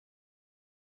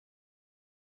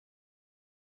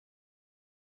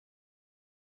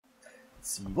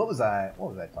Let's see, what was I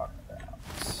talking about?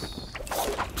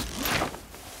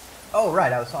 Oh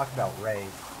right, I was talking about Ray.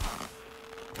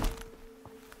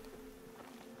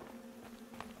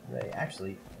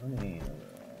 Actually, let me.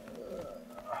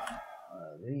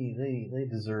 They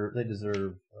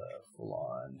deserve full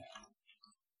on.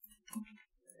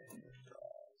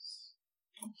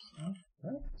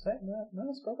 Right? Is that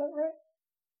no? Spell that right?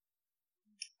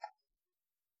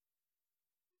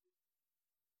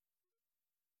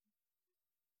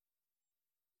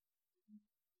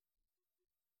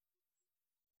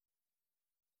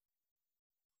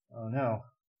 Oh no.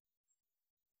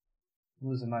 I'm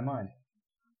losing my mind.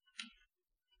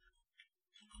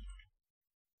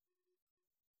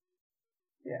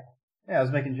 Yeah, I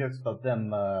was making jokes about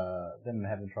them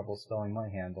having trouble spelling my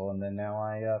handle, and then now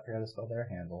I forgot to spell their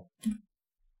handle.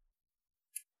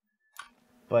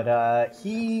 But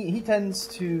he tends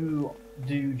to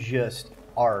do just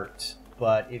art.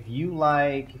 But if you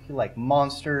like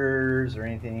monsters or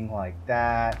anything like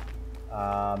that,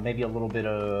 maybe a little bit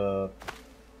of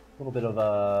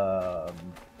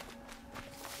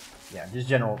yeah, just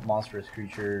general monstrous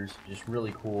creatures, just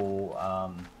really cool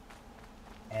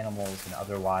animals and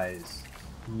otherwise,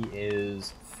 he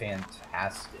is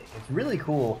fantastic. It's really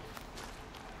cool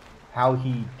how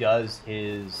he does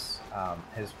his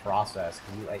process.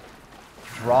 He like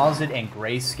draws it in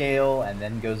grayscale and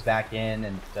then goes back in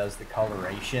and does the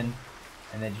coloration,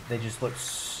 and then they just look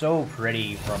so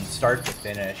pretty from start to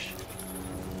finish.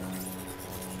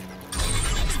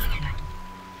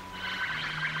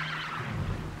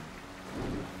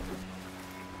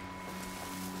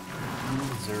 You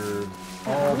deserve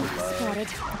all the love.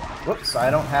 Whoops, I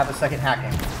don't have a second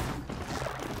hacking.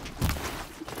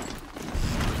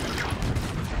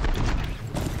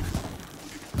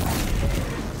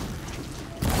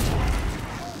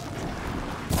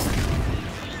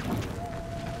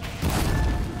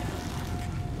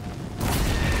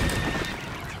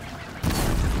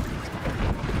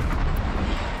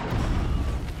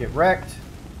 Get wrecked.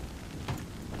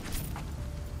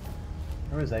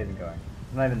 Where is I even going?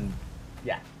 I'm not even...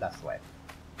 Yeah, that's the way.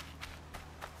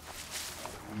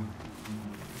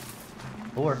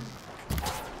 4.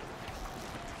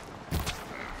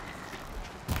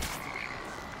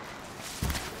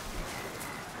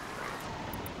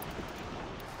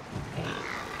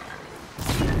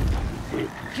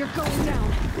 You're going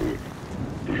down.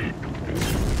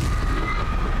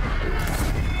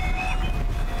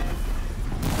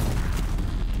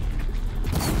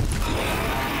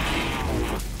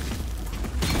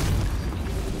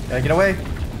 Gotta get away.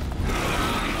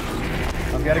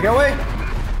 I've gotta get away.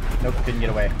 Nope, couldn't get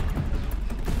away.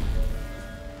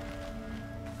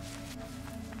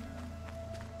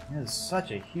 This is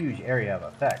such a huge area of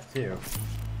effect, too.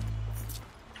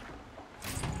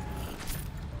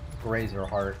 Razor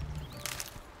heart.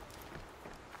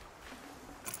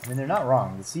 I mean, they're not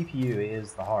wrong. The CPU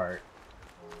is the heart.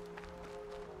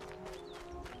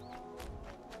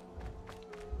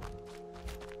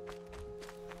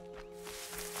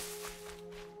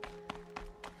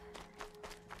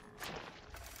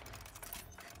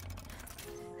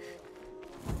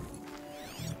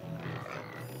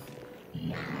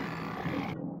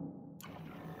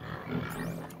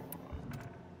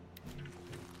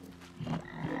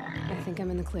 I think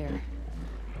I'm in the clear.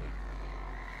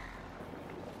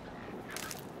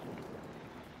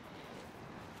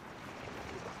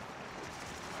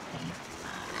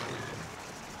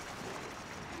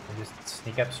 I just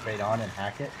sneak up straight on and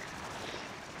hack it.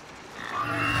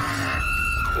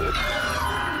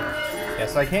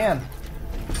 Yes, I can.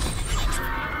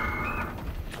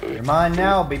 You're mine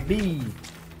now, baby.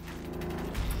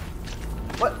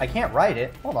 What? I can't ride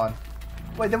it. Hold on.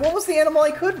 Wait, then what was the animal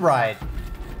I could ride?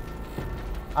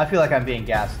 I feel like I'm being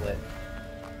gaslit.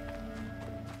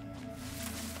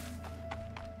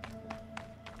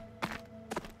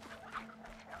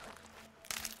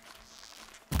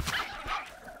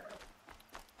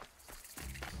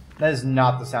 That is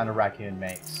not the sound a raccoon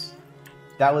makes.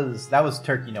 That was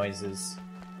turkey noises.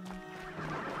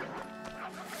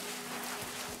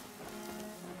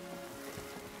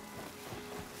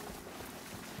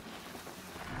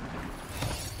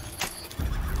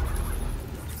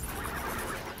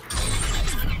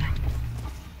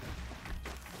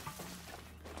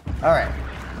 Alright,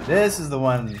 this is the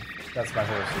one that's my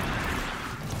horse.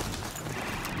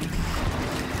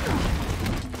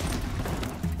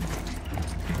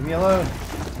 Leave me alone.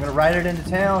 I'm gonna ride it into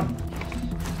town.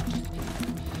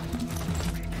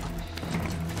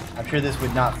 I'm sure this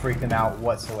would not freak them out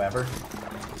whatsoever.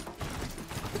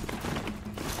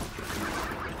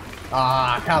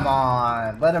 Ah, come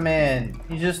on. Let him in.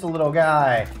 He's just a little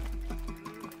guy.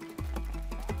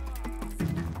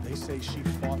 say she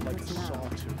fought like a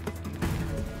sawtooth.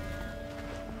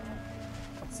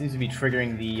 Seems to be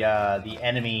triggering the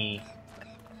enemy,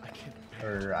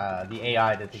 or the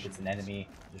AI to think it's an enemy.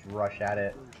 Just rush at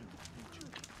it.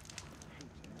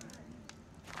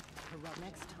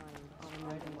 Next time, I'll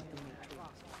remember what the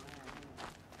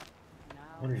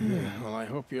What are you doing? Well, I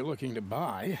hope you're looking to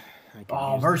buy. I could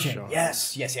Oh, use the merchant! shard.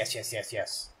 Yes, yes, yes, yes, yes,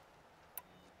 yes.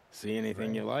 See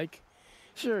anything you like?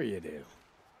 Sure you do.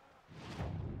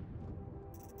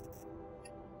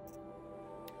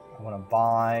 I want to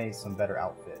buy some better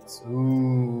outfits.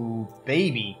 Ooh,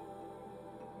 baby.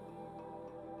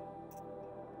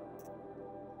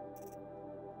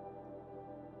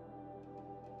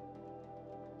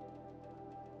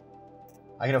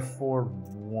 I can afford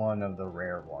one of the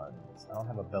rare ones. I don't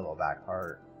have a billowback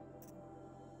heart.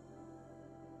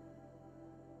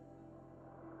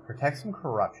 Protect some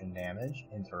corruption damage.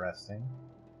 Interesting.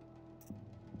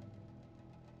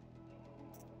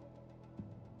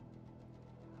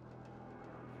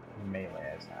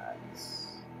 Melee attacks.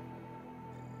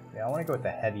 Yeah, I want to go with the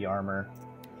heavy armor.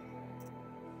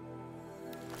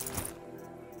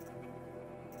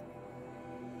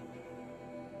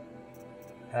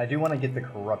 And I do want to get the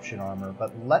corruption armor,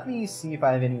 but let me see if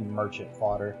I have any merchant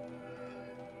fodder.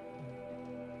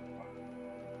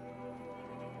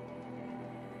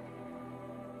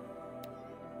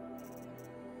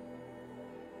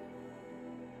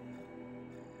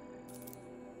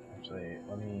 Actually,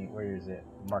 let me, where is it?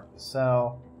 Mark the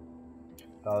sell.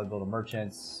 Valuable to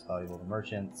merchants, valuable to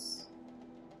merchants.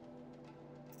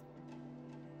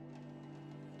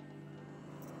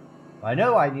 I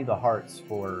know I need the hearts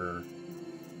for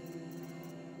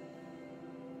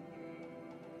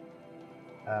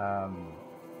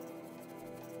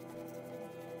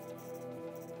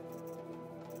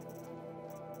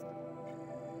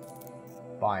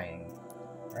buying,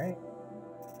 right?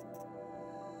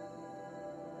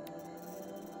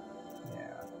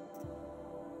 Yeah.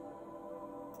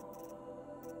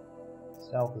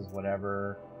 Stealth is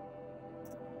whatever.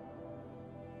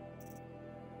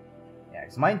 Yeah,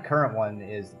 because my current one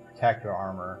is the protector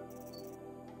armor.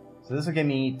 So this will give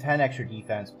me 10 extra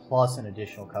defense plus an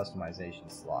additional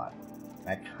customization slot.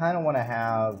 I kind of want to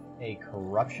have a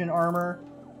corruption armor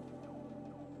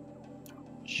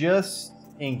just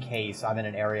in case I'm in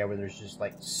an area where there's just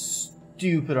like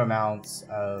stupid amounts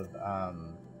of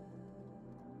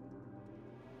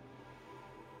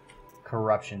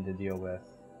corruption to deal with.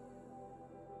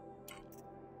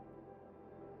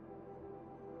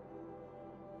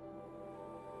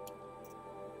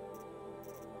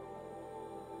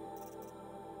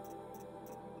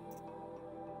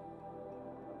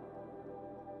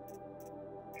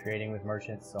 Trading with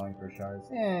merchants, selling for shards.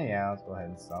 Yeah, let's go ahead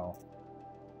and sell.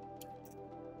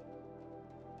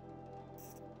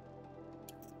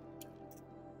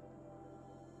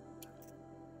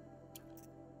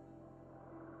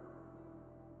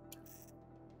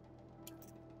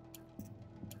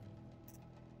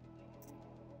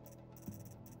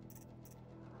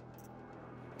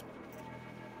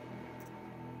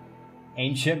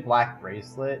 Ancient black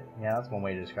bracelet. Yeah, that's one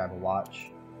way to describe a watch.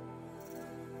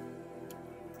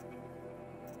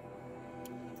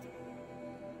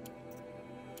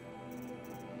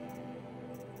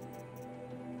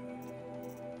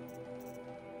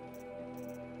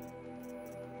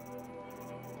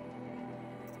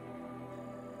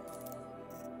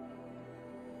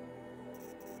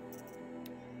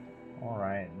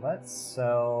 Alright, let's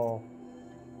sell...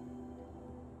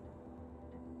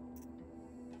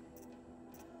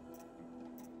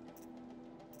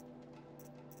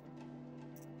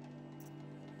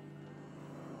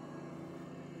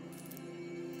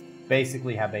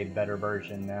 basically have a better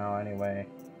version now anyway.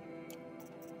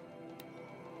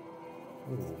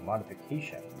 Ooh,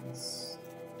 modifications.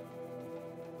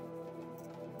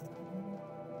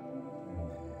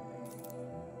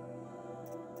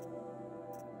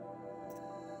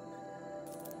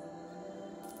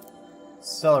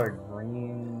 Cellar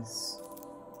greens.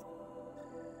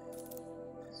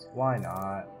 Why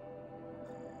not?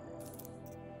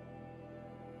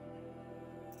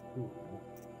 Ooh.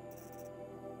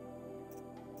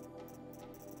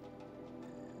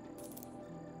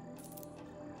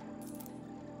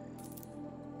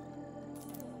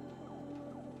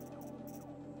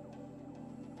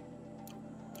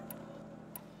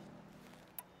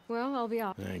 Well, I'll be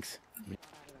off. Thanks.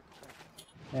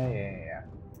 Yeah.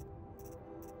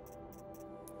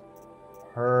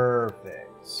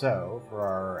 Perfect. So, for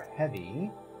our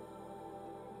heavy...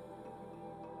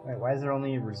 Wait, why is there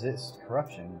only resist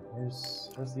corruption?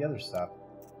 Where's the other stuff?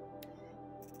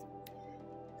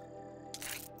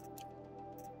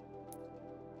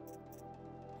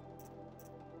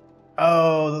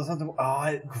 Oh, those something. Oh,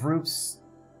 it groups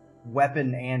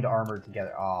weapon and armor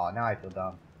together. Oh, now I feel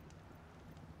dumb.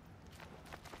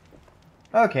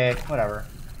 Okay, whatever.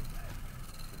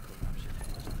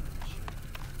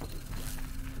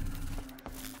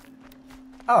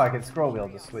 Oh, I can scroll wheel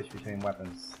to switch between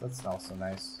weapons. That's also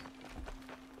nice.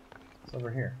 It's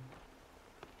over here.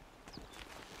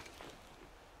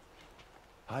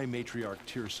 High Matriarch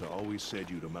Tirsa always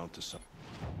said you'd amount to something.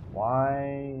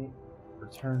 Why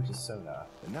return to Sona?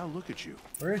 And now look at you.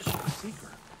 Where is she? A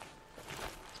seeker.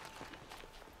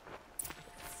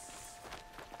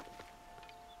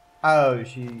 Oh,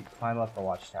 she climbed up the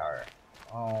watchtower.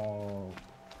 Oh.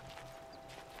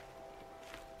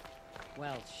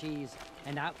 Well, she's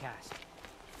an outcast.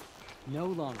 No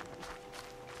longer.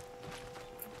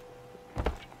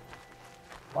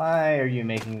 Why are you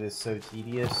making this so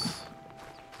tedious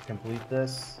to complete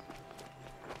this?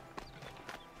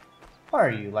 Why are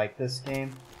you like this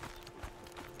game?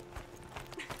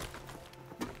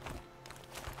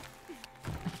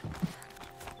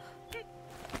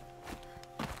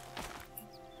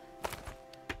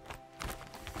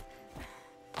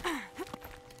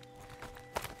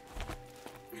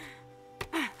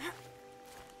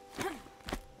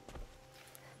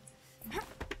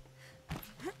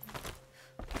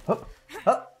 Hup,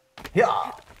 hup,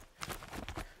 yeah.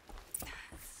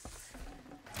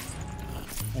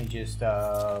 Let me just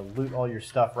loot all your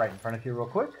stuff right in front of you real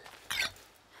quick.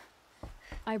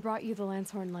 I brought you the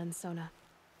Lancehorn lens, Sona.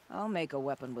 I'll make a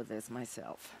weapon with this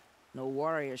myself. No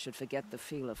warrior should forget the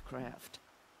feel of craft.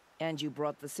 And you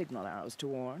brought the signal arrows to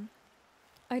Orn?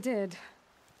 I did.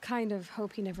 Kind of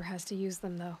hope he never has to use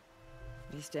them, though.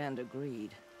 We stand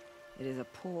agreed. It is a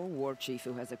poor war chief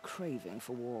who has a craving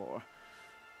for war.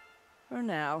 For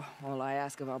now, all I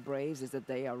ask of our braves is that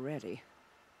they are ready.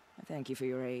 I thank you for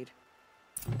your aid.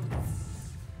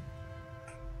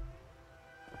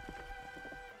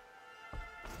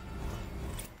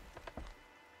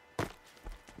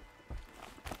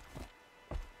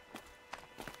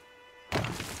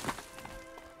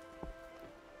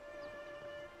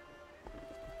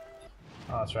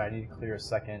 Oh, that's right. I need to clear a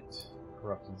second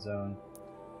corrupted zone.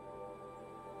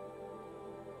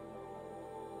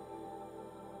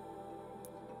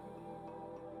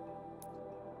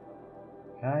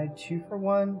 Can I 2 for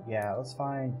 1? Yeah, let's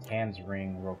find Tam's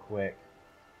ring real quick.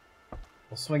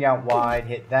 We'll swing out wide,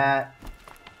 hit that,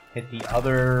 hit the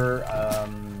other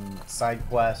side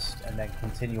quest, and then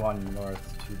continue on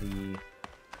north to the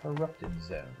corrupted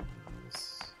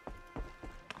zones.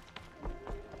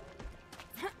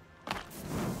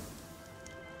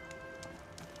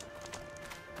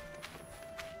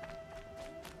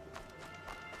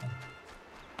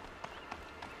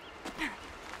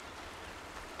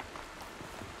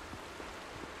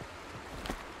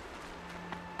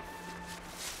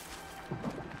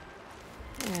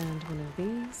 And one of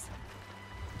these.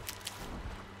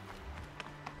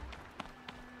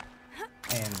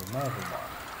 And another one.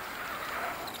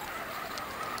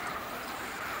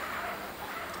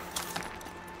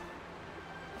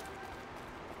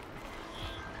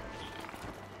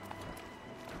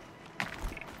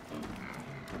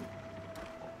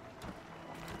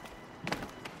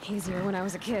 Easier when I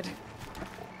was a kid.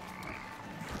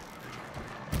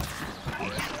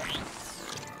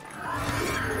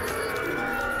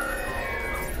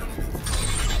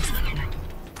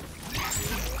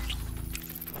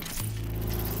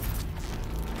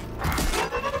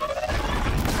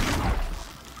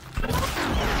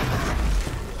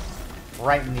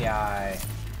 Right in the eye.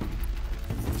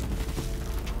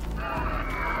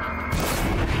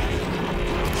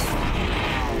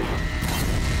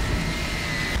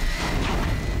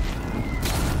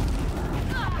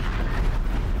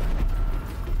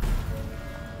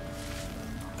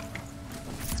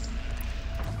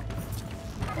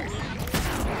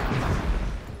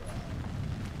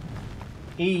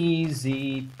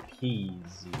 Easy peasy.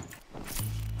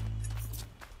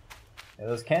 Yeah,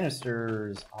 those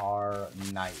canisters are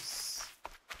nice.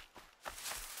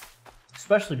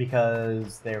 Especially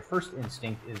because their first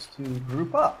instinct is to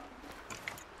group up.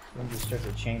 Then just starts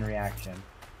a chain reaction.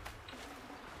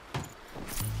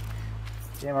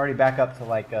 See, I'm already back up to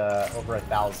like over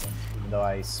 1,000, even though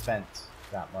I spent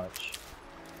that much.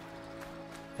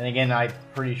 And again, I'm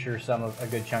pretty sure a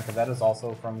good chunk of that is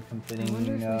also from completing I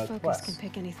wonder if my focus quests. can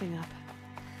pick anything up.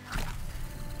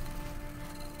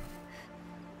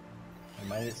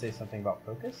 Might it say something about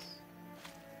focus?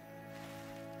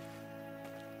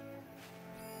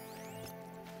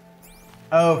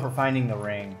 Oh, for finding the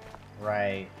ring.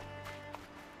 Right.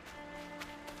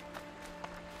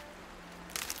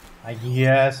 I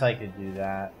guess I could do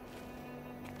that.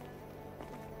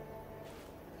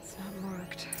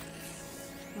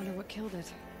 what killed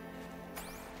it.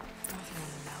 Nothing in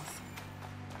the mouth.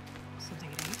 Something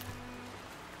it ate.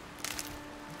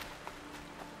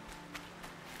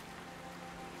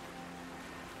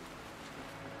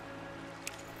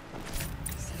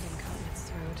 Something caught in its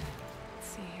throat. Let's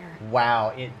see here.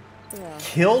 Wow, it Yeah,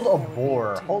 killed a that would be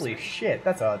boar. Tim's Holy ring. shit,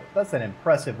 that's an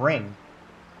impressive ring.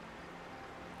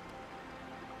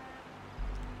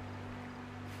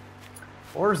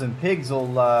 Boars and pigs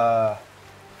will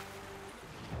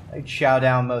they'd chow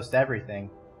down most everything.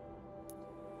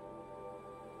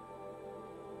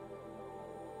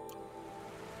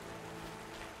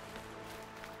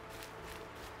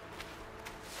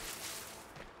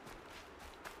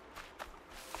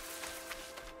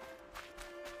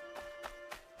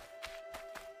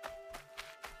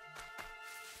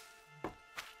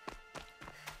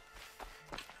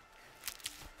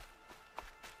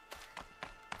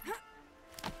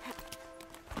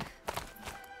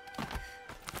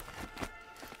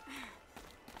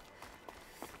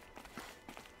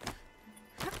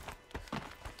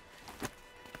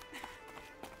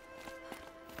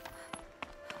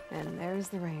 And there's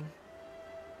the ring.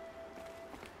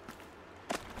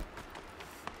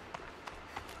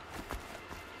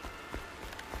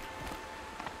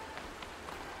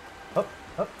 Up,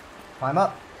 up, climb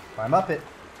up. Climb up it.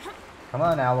 Come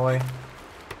on, Alloy.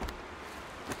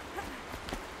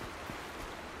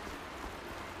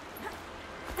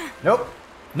 Nope.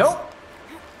 Nope.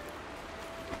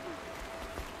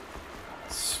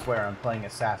 I swear I'm playing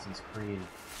Assassin's Creed.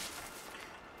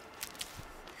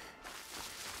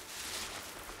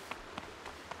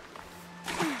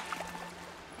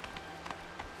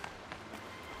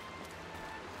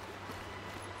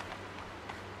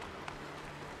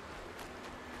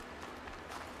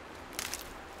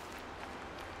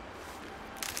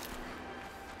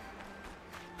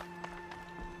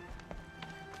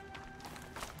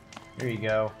 Here you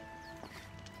go.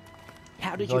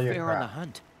 How did Enjoy you your fare on the crap.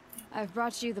 hunt? I've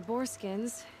brought you the boar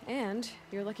skins and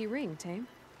your lucky ring, Tame.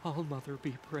 All Mother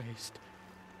be praised.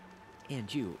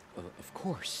 And you, of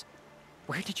course.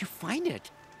 Where did you find it?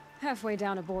 Halfway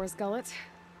down a boar's gullet.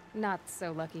 Not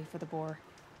so lucky for the boar.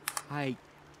 I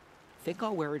think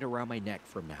I'll wear it around my neck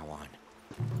from now on.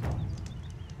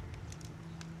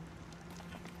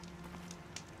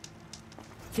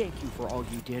 Thank you for all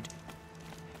you did.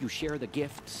 You share the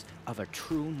gifts of a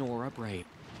true Nora brave.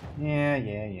 Yeah.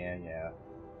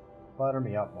 Butter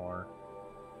me up more.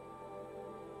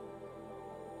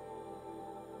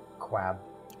 Quab.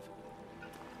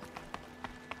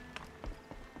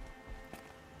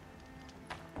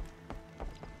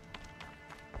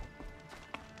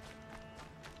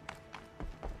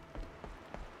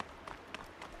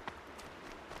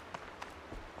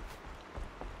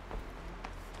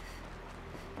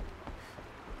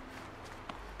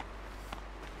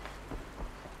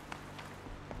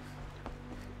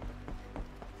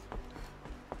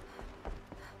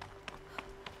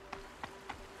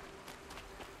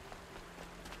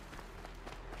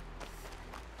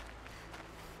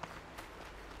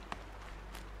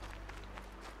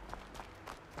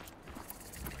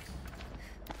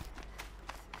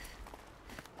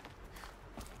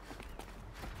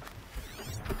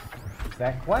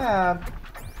 That Quab.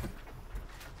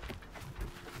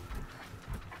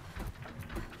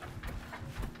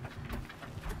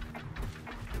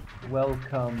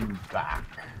 Welcome back.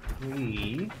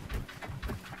 We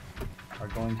are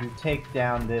going to take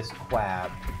down this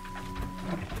Quab.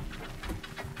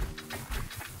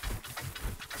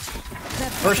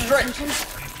 First strike!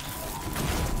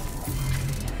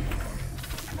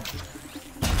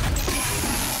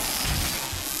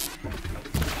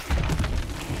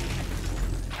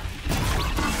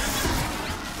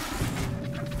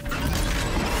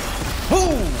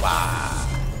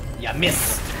 You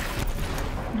missed.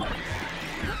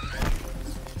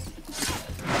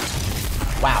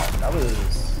 Wow,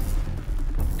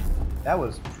 that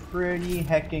was pretty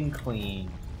heckin'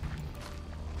 clean.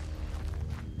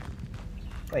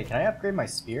 Wait, can I upgrade my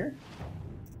spear?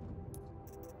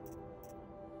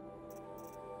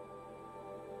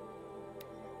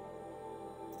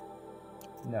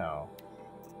 No.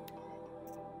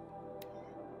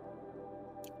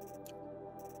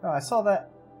 Oh, I saw that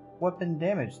weapon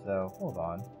damage though. Hold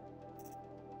on.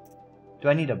 Do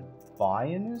I need to buy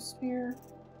a new spear?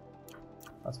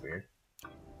 That's weird.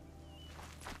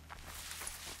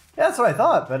 Yeah, that's what I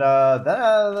thought, but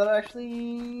that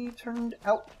actually turned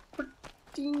out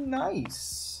pretty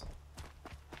nice.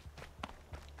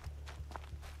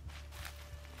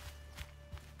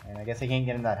 And I guess I can't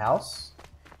get in that house.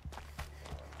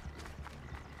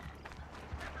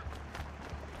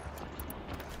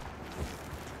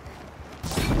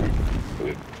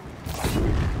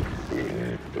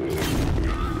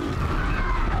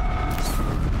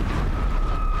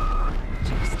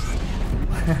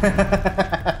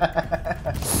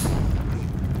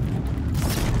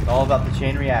 It's all about the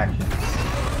chain reaction.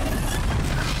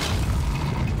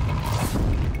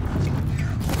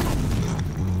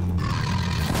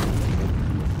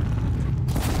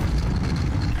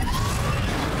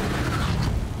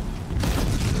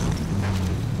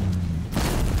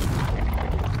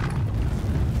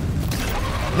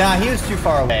 Nah, he was too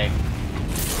far away.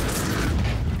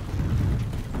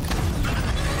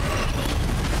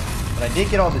 But I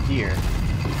did get all the deer.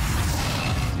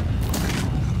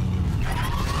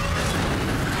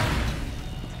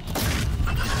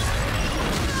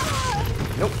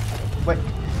 Nope. Wait.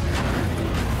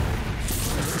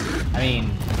 I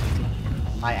mean,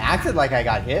 I acted like I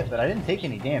got hit, but I didn't take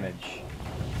any damage.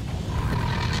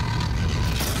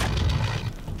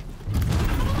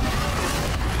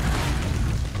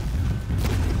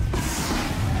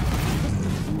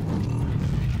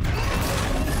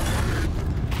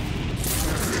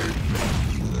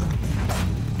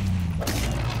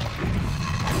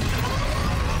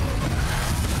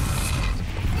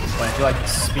 But I feel like the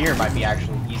spear might be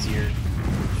actually easier.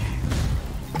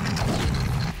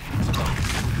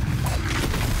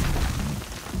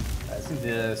 I think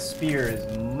the spear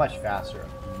is much faster.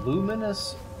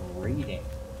 Luminous rating.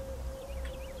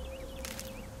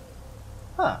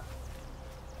 Huh.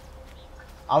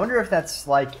 I wonder if that's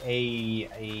like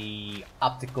a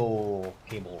optical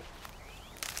cable.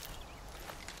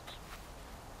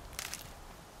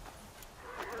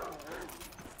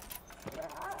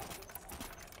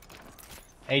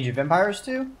 Age of Empires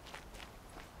 2?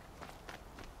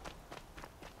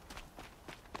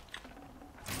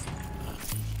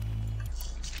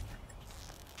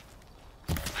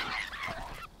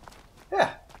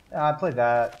 Yeah, I played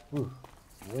that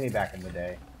way back in the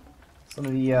day. Some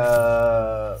of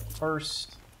the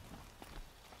first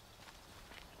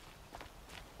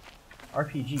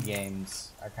RPG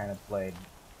games I kind of played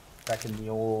back in the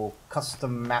old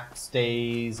custom maps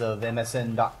days of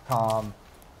MSN.com.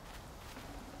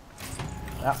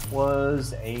 That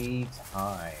was a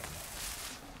time.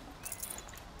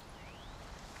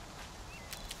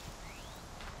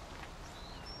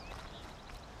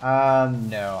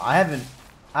 No, I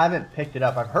haven't picked it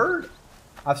up.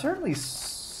 I've certainly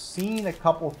seen a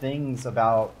couple things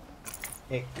about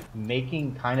it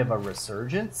making kind of a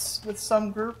resurgence with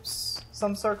some groups,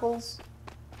 some circles.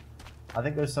 I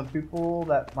think there's some people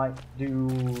that might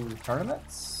do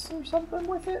tournaments or something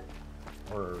with it,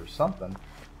 or something.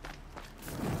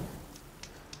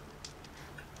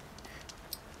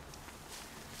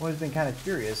 Always been kind of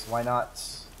curious, why not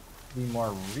be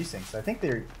more recent? 'Cause I think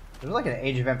there's like an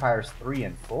Age of Empires 3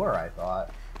 and 4, I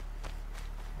thought.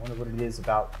 I wonder what it is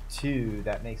about 2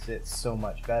 that makes it so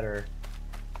much better.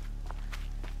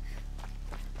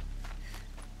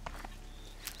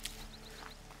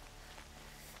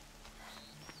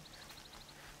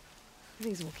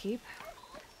 These will keep.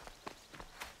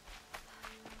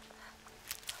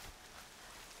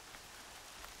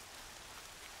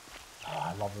 Oh,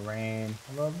 I love the rain.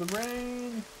 I love the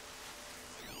rain.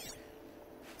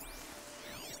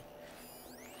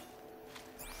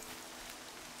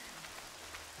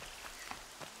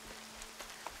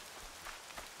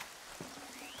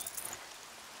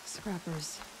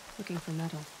 Scrappers looking for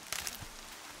metal.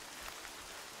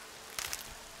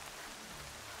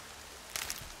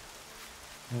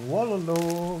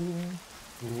 Wallow,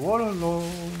 wallow.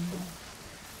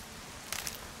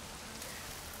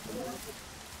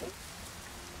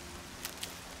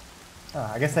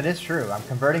 Oh, I guess that is true. I'm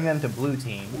converting them to blue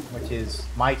team, which is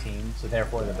my team, so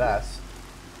therefore the best.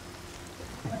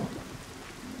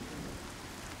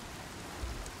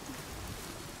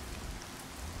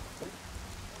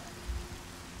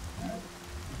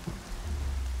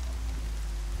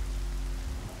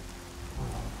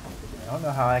 I don't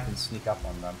know how I can sneak up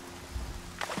on them.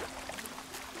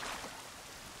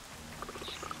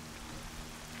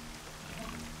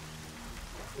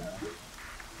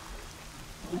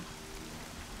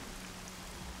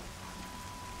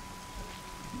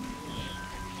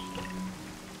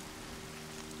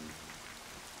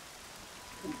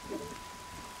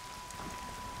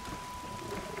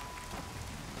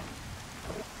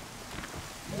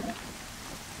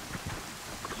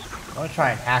 I want to try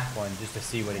and hack one just to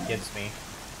see what it gives me.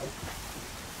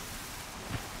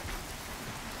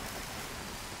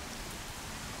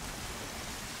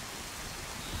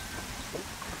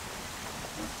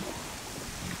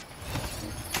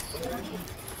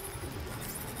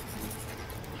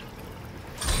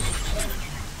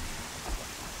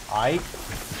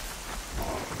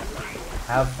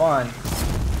 Have fun.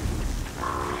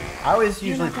 I always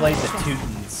usually play the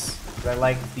Teutons, because I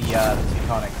like the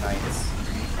Teutonic Knights.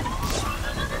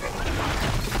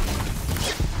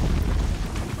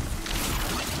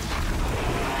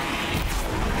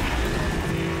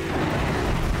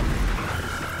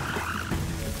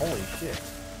 shit.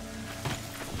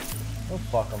 Don't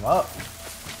fuck them up.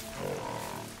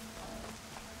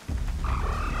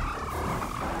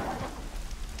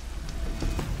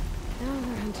 Now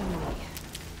they're hunting me.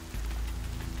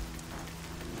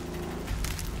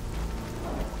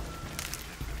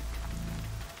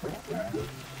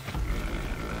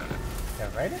 Can I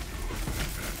write it?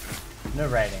 No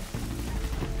writing.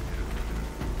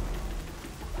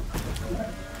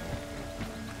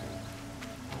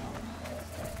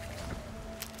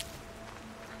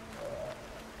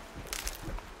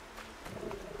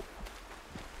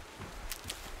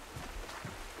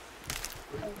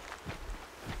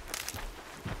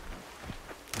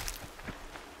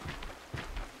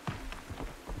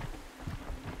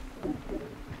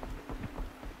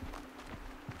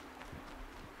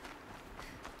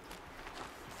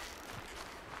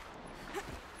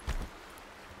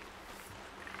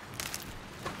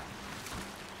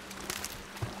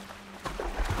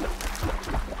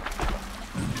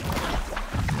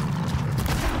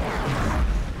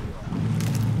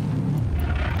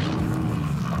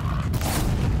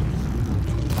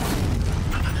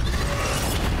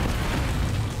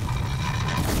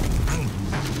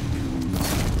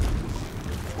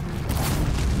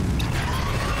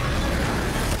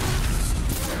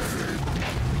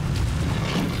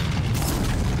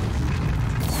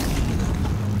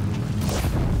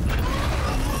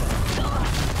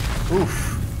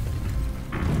 Oof.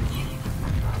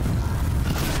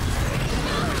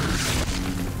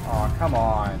 Oh, come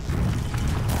on.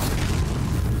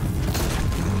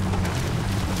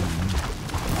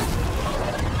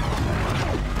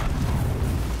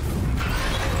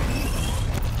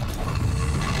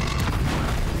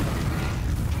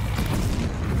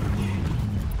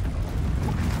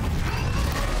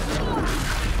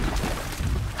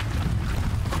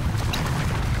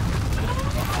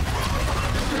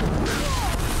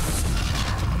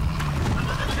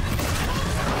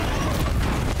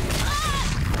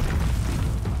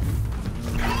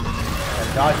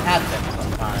 Dodge at them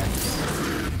sometimes.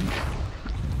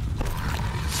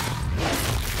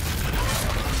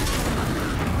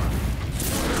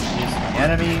 Use my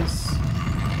enemies.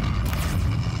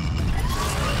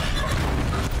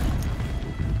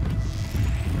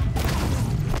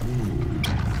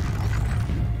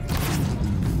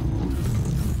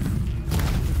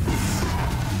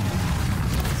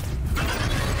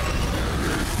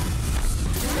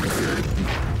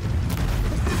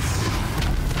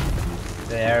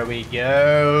 There we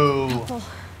go. Apple.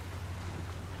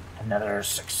 Another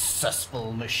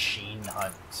successful machine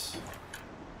hunt.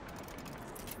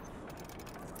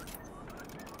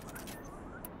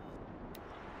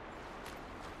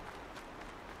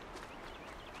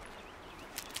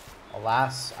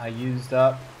 Alas, I used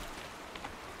up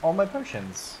all my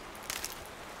potions.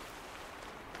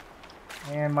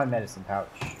 And my medicine pouch.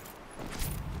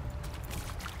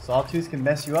 Sawtooth can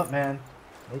mess you up, man.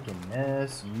 They can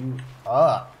mess you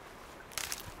up.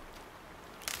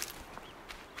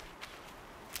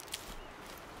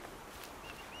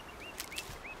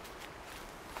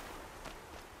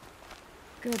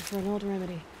 Good for an old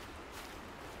remedy.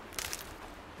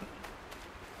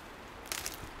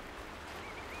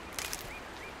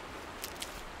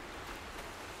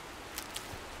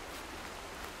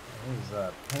 It was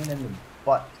a pain in the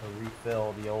butt to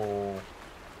refill the old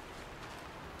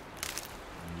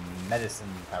medicine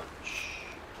pouch.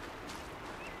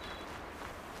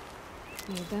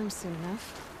 Need them soon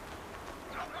enough.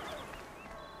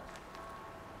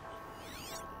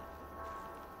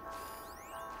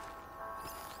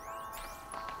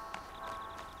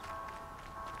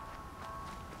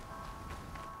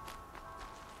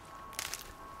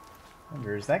 I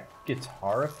wonder, is that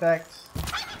guitar effect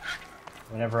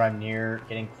whenever I'm near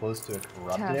getting close to a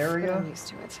corrupted Tough, but area? I'm used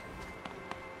to it.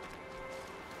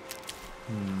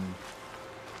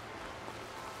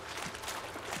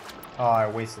 Oh, I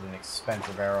wasted an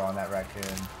expensive arrow on that raccoon.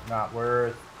 Not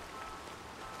worth.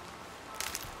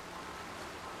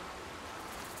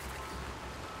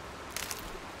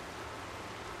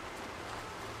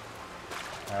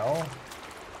 Hell?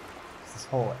 Is this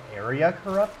whole area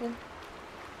corrupted?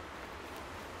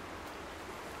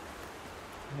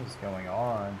 What is going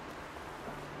on?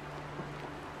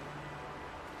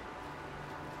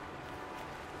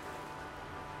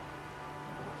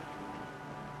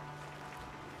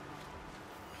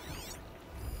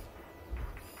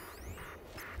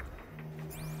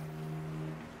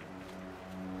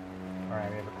 Alright,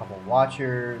 we have a couple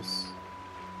watchers,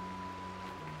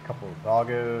 a couple of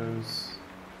doggos.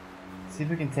 Let's see if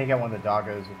we can take out one of the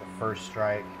doggos with the first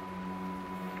strike.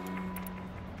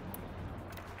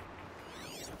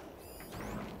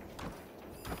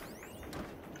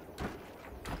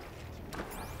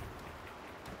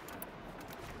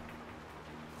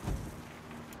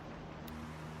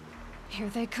 Here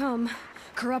they come.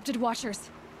 Corrupted Watchers.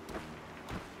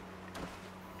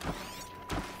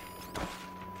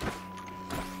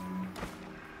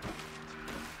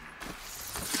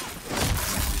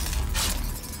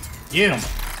 Get him!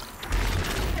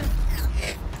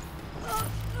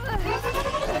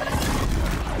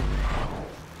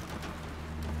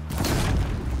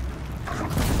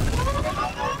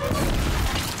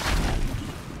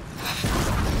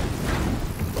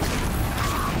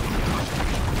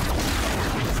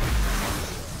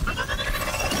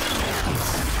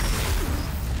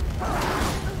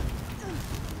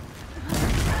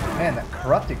 Man, that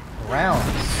corrupted ground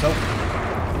is so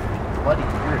bloody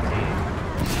irritating.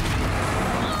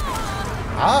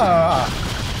 Ah!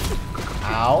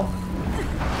 Ow.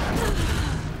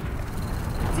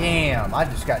 Damn, I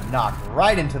just got knocked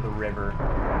right into the river.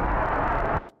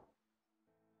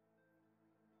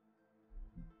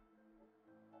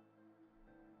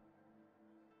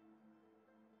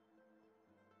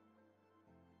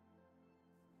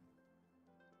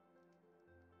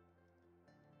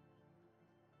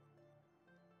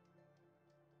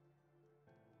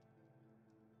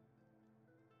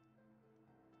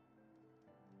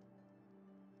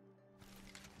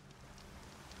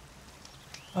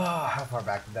 Oh, how far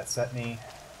back did that set me?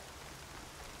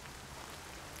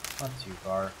 Not too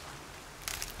far.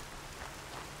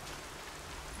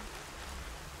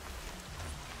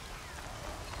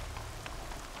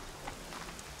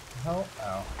 Oh,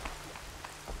 oh.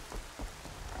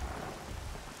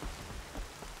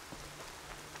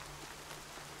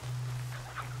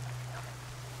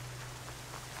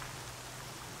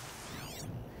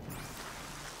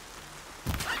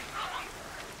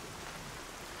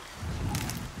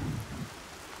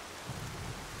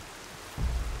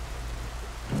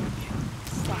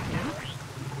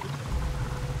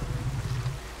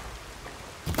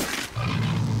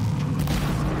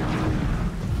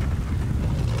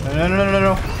 No, no, no, no,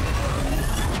 no.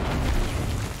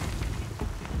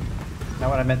 Not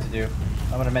what I meant to do.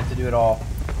 Not what I meant to do at all.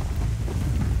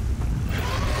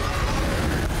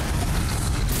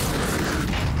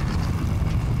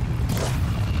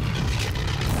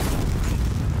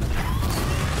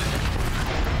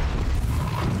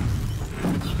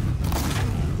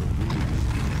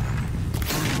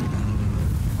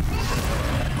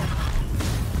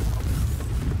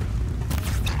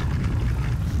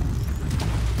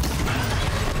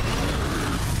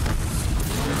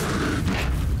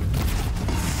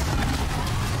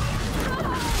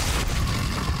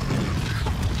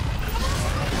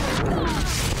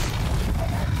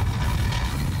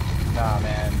 Nah,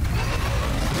 man.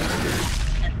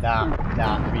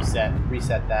 Nah,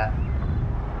 reset that.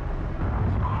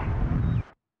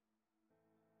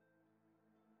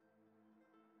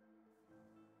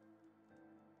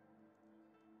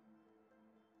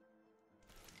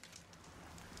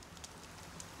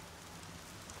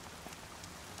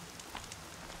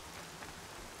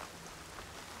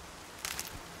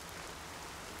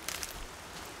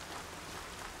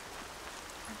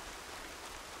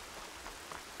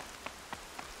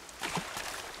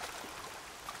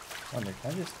 Wonder,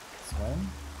 can I just swim?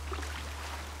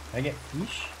 Can I get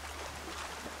fish?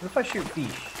 What if I shoot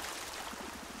fish?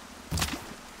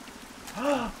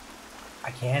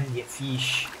 I can get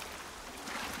fish.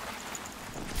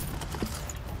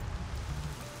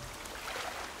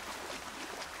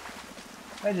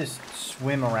 I just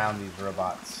swim around these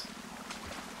robots.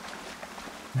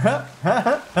 That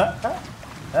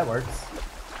works.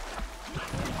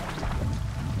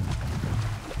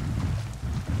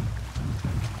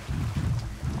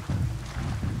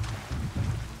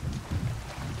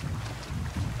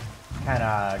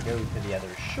 Kinda go to the other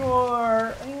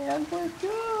shore, and we're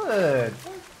good.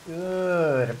 We're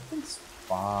good. Everything's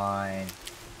fine.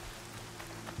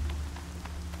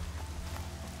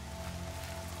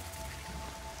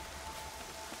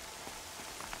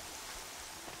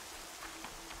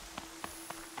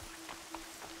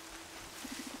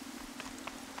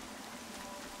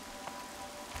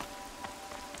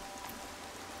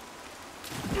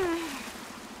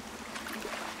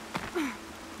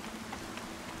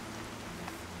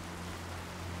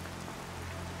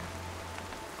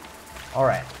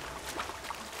 Alright.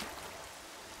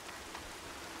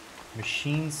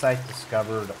 Machine site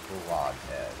discovered,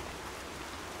 Broadhead.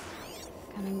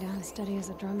 Coming down steady as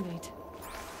a drumbeat.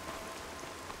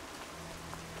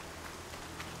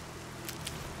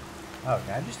 Oh,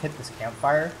 can I just hit this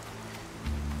campfire?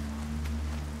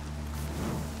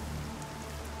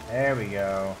 There we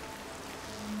go.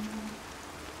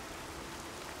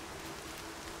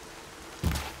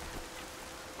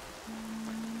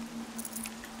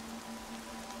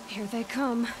 Here they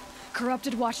come.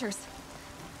 Corrupted Watchers.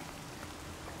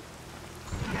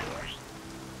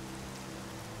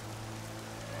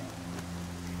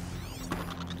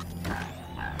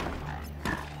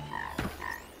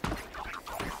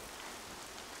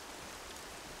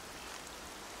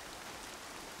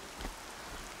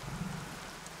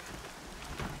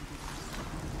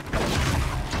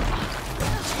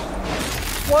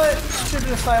 What? Should have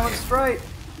been a silent strike.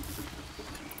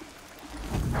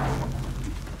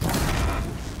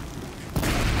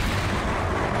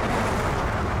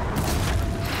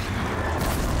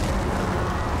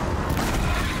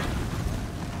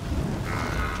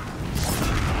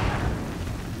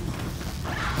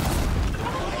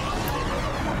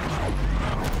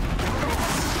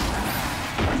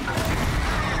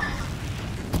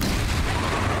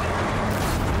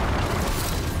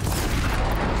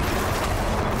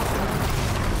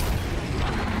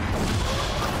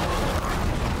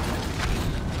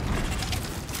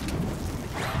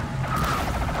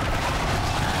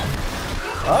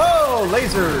 Oh,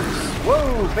 lasers!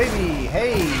 Whoa, baby!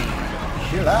 Hey!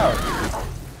 Chill out.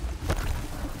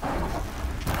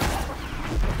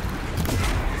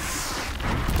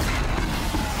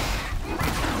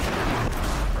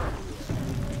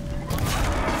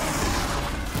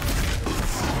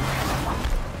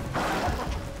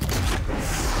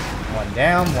 One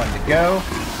down, one to go.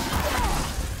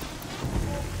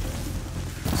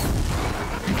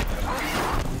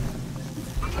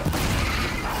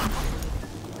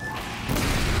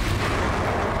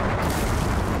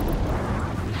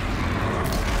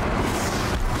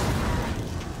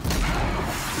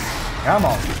 Come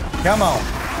on, come on.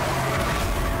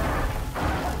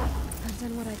 I've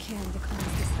done what I can to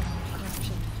cleanse this land of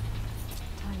corruption.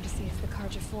 Time to see if the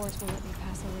Karja Forest will let me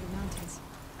pass over the mountains.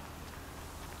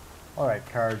 Alright,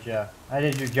 Karja. I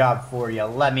did your job for you.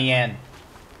 Let me in.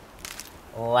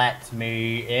 Let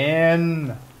me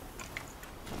in.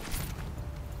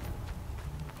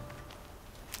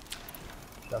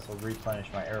 Just will replenish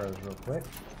my arrows real quick.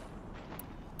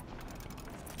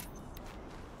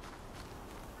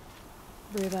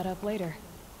 Brew that up later.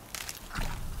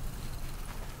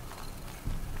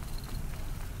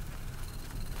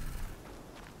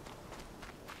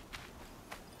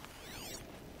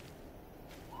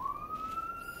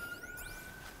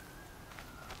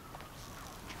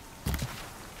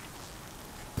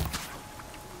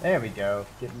 There we go.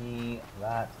 Get me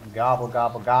that gobble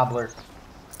gobble gobbler.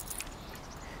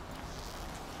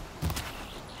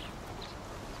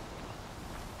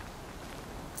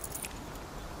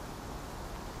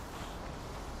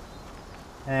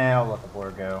 And I'll let the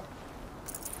boar go.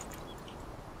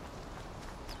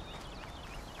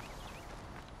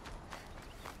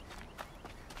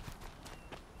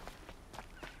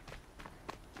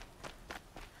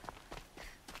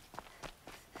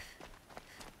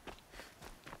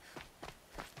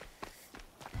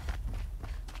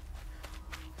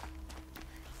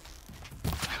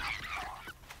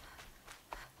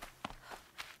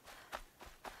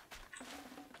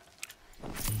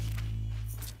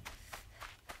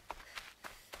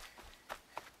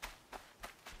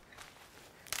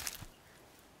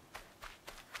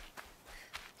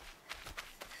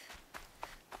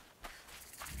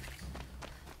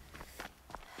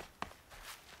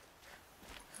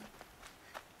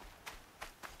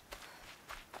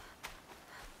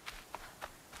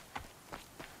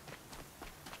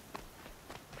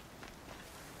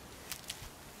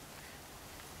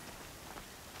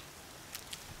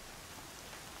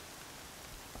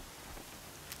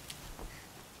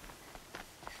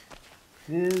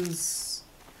 It is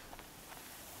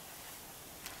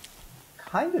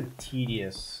kind of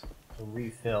tedious to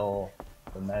refill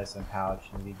the medicine pouch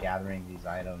and be gathering these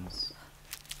items.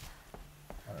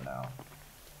 I don't know.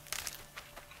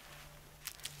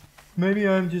 Maybe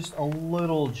I'm just a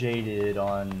little jaded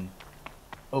on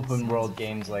open world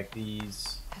games like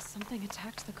these. Has something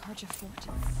attacked the Karja fort?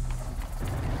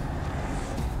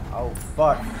 Oh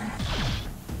fuck.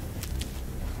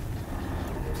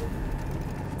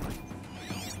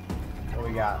 What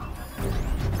we got?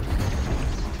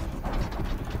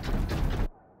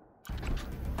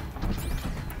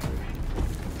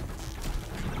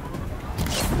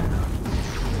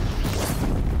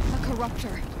 A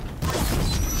corruptor.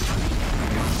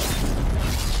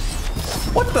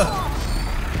 What the?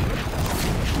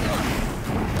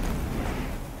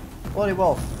 Bloody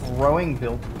well, throwing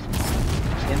build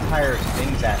entire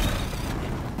things at me.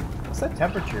 What's that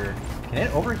temperature? Can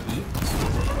it overheat?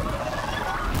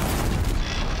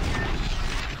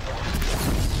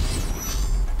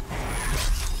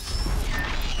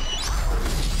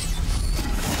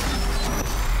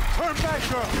 Turn back,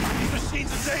 girl! These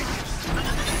machines are dangerous!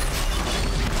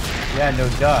 Yeah, no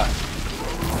duh.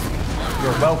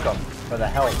 You're welcome for the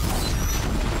help.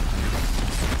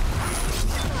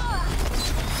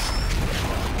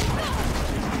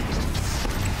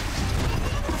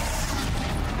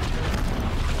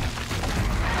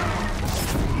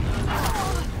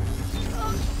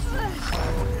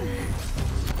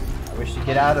 I wish to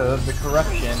get out of the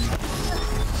corruption.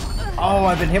 Oh,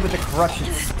 I've been hit with the corruption.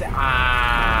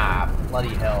 Ah,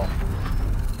 bloody hell.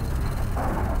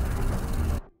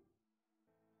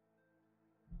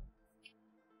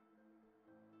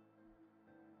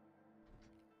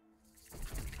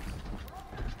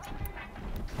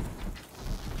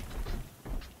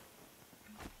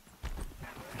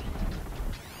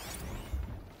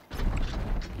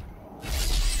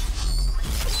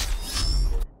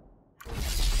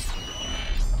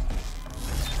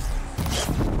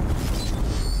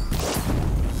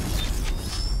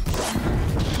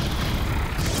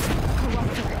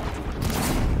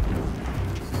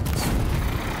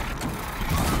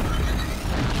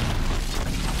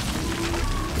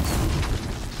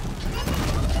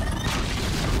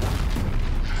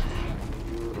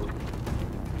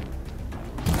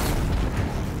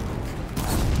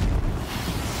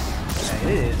 It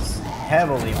is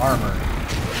heavily armored.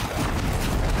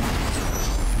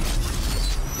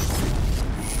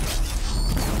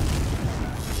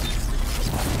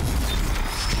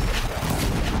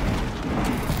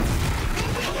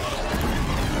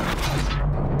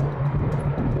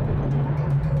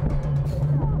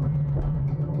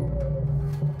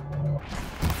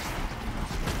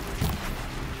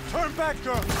 Turn back,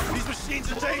 girl! These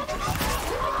machines are dangerous!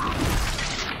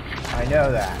 I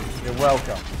know that. You're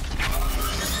welcome.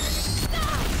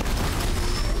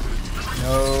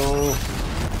 No.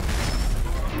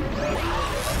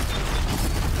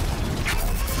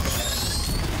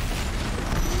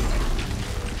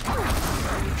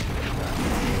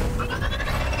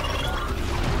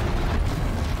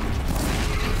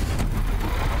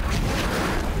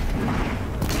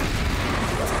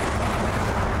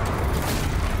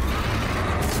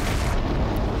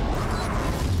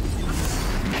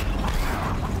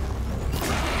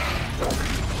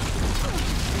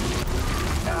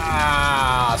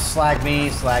 Slag me,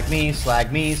 slag me,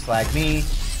 slag me, slag me.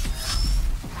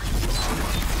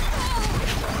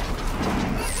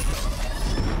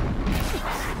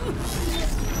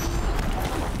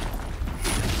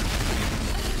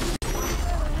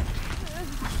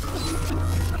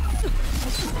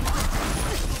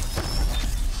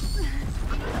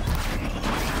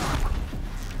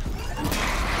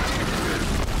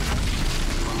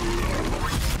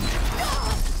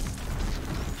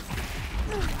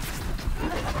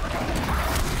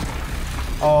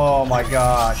 Oh my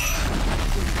gosh.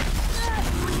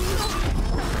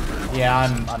 Yeah,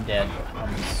 I'm dead.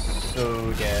 I'm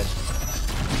so dead.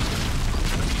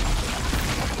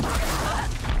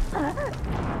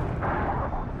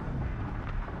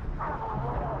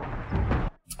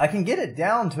 I can get it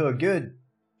down to a good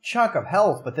chunk of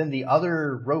health, but then the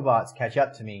other robots catch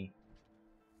up to me.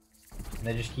 And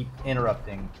they just keep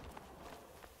interrupting.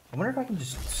 I wonder if I can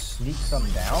just sneak some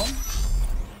down?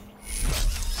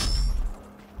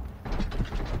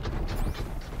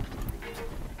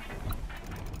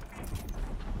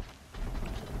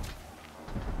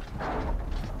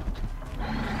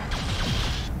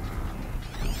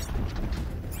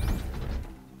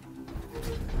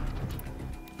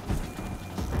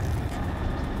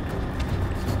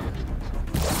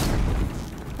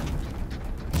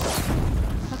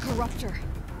 Corruptor.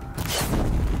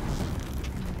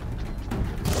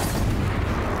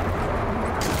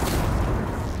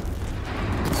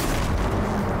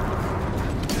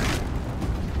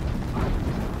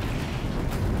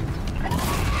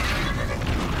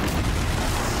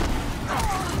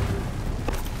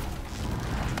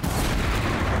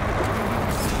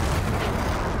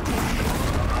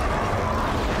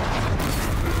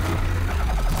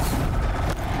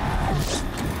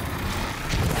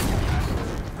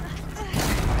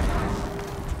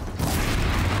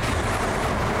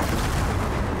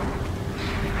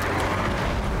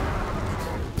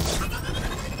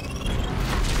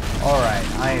 Alright,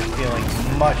 I am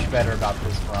feeling much better about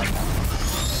this run.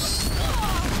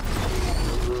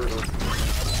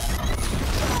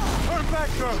 Turn back,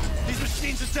 girl! These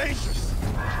machines are dangerous!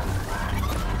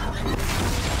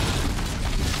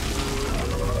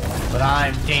 But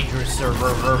I'm dangerous, sir.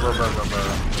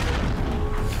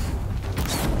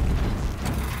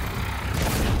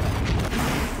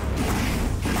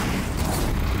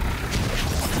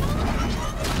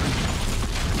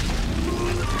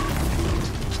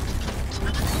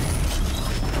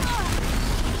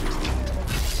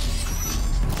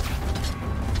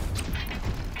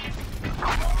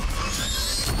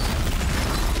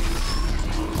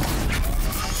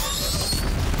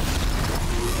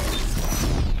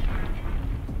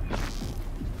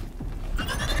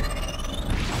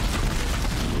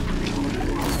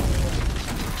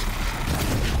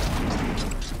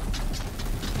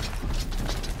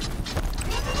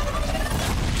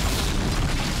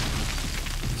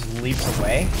 leaps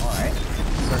away. Alright.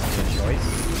 Certainly a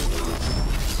choice.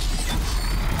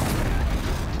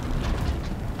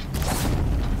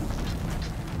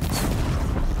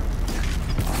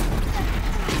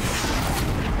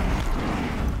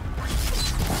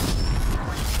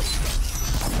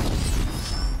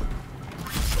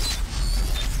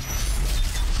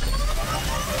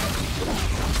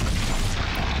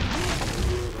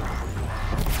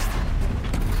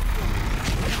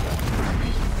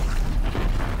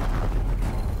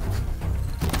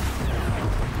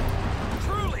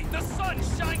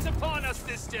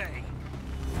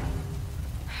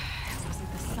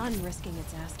 Risking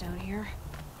its ass down here.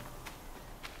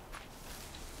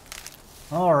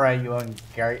 Alright, you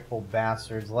ungrateful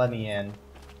bastards, let me in.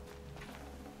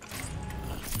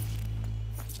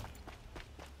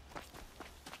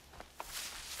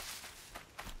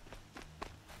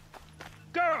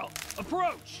 Girl,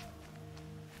 approach!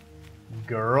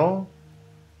 Girl?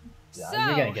 So,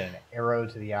 you're gonna get an arrow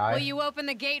to the eye. will you open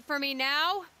the gate for me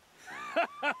now?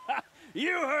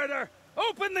 You heard her!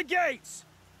 Open the gates!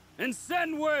 And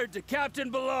send word to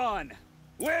Captain Balon.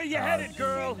 Where you headed,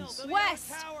 girl?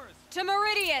 West! To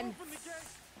Meridian!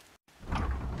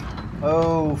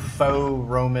 Oh, faux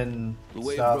Roman The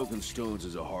way stuff. of broken stones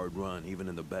is a hard run, even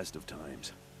in the best of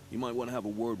times. You might want to have a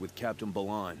word with Captain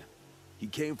Balon. He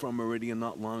came from Meridian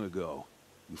not long ago.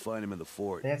 You find him in the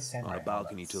fort, on a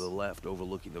balcony to the left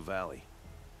overlooking the valley.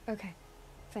 Okay,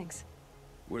 thanks.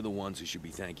 We're the ones who should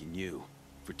be thanking you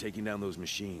for taking down those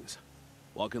machines.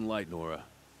 Walk in light, Nora.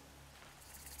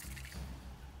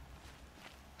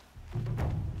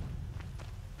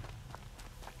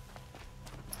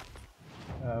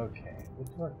 Okay,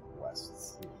 let's look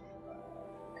west.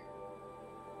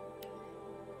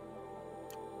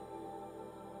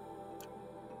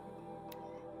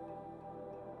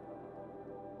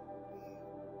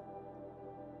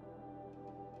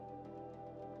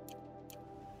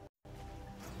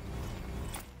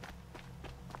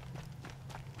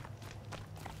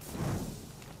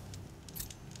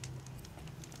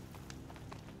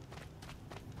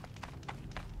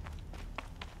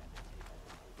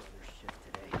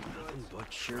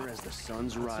 But sure as the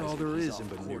sun's rising, all there is in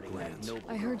Banuk lands.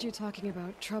 I heard you talking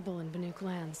about trouble in Banuk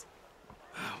lands.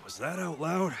 Was that out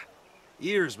loud?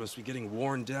 Ears must be getting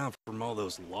worn down from all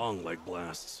those long leg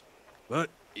blasts. But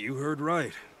you heard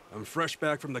right. I'm fresh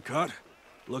back from the cut,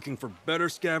 looking for better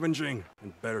scavenging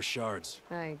and better shards.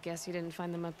 I guess you didn't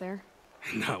find them up there?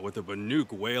 Not with the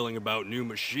Banuk wailing about new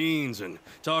machines and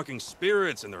talking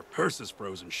spirits and their purses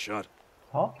frozen shut.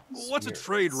 What's a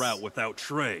trade route without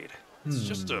trade? It's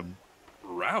just a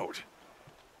route.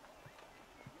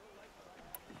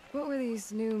 What were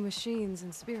these new machines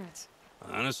and spirits?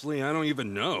 Honestly, I don't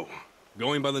even know.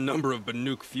 Going by the number of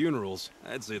Banuk funerals,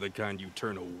 I'd say the kind you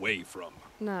turn away from.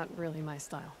 Not really my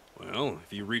style. Well,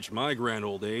 if you reach my grand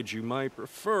old age, you might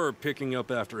prefer picking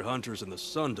up after hunters in the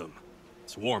Sundom.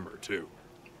 It's warmer, too.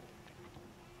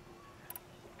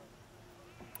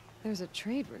 There's a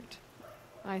trade route.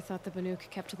 I thought the Banuk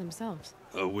kept to themselves.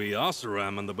 We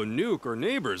Oseram and the Banuk are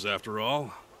neighbors, after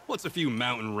all. What's a few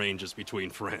mountain ranges between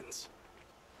friends?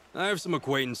 I have some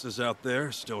acquaintances out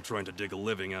there, still trying to dig a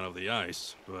living out of the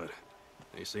ice, but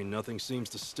they say nothing seems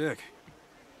to stick.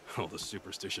 All the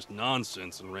superstitious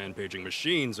nonsense and rampaging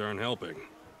machines aren't helping.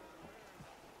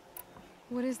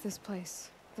 What is this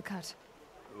place? The Cut?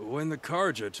 When the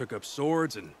Karja took up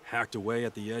swords and hacked away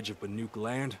at the edge of Banuk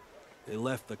land, they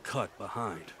left the Cut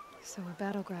behind. So a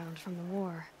battleground from the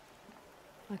war.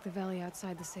 Like the valley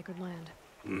outside the Sacred Land.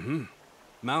 Mm-hmm.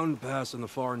 Mountain Pass in the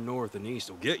far north and east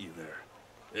will get you there.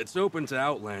 It's open to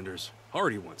outlanders,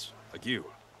 hardy ones, like you.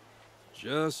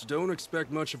 Just don't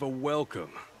expect much of a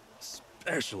welcome.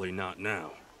 Especially not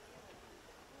now.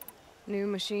 New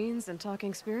machines and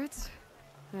talking spirits?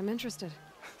 I'm interested.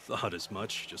 Thought as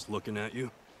much, just looking at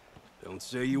you. Don't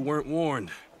say you weren't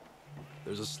warned.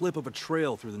 There's a slip of a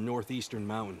trail through the northeastern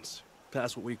mountains,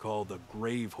 past what we call the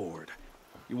Grave Horde.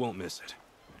 You won't miss it.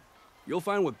 You'll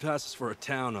find what passes for a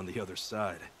town on the other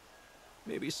side.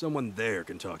 Maybe someone there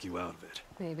can talk you out of it.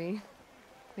 Maybe.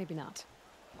 Maybe not.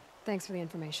 Thanks for the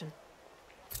information.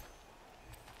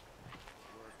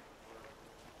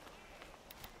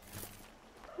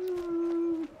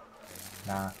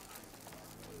 Nah.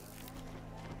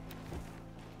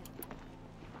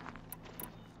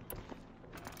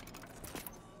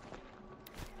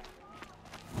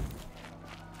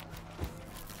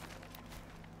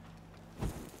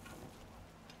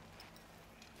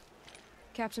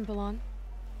 Captain Balon,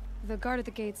 the guard at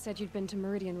the gate said you'd been to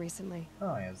Meridian recently.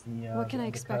 Oh, yes, the, what can I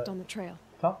expect on the trail?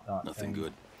 Top knot Nothing thing.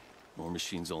 good. More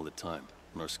machines all the time,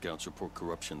 and our scouts report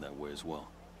corruption that way as well.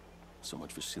 So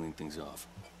much for sealing things off.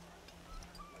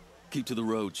 Keep to the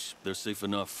roads. They're safe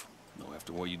enough. Though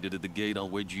after what you did at the gate, I'll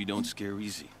wager you don't scare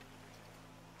easy.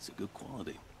 It's a good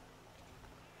quality.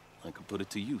 I could put it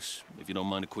to use, if you don't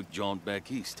mind a quick jaunt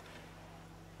back east.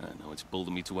 I know it's bold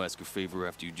of me to ask a favor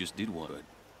after you just did one,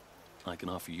 but I can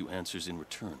offer you answers in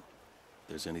return. If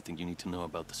there's anything you need to know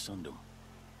about the Sundom.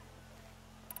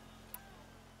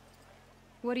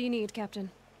 What do you need, Captain?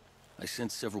 I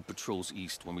sent several patrols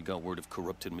east when we got word of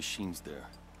corrupted machines there.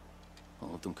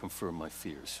 All of them confirmed my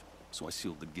fears, so I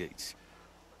sealed the gates.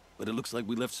 But it looks like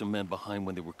we left some men behind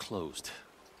when they were closed.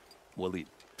 Waleed,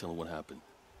 tell them what happened.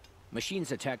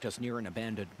 Machines attacked us near an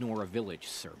abandoned Nora village,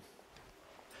 sir.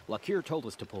 Lakir told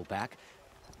us to pull back.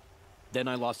 Then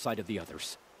I lost sight of the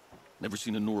others. Never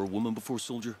seen a Nora woman before,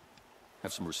 soldier?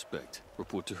 Have some respect.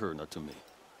 Report to her, not to me.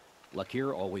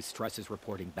 Lakir always stresses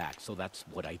reporting back, so that's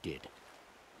what I did.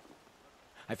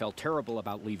 I felt terrible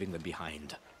about leaving them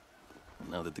behind.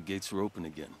 Now that the gates are open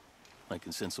again, I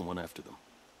can send someone after them.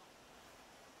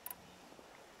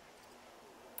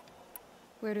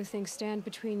 Where do things stand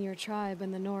between your tribe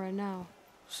and the Nora now?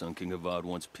 Sun King Avad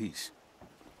wants peace.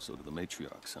 So do the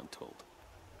matriarchs, I'm told.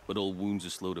 But old wounds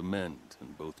are slow to mend,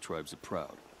 and both tribes are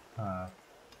proud.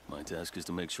 My task is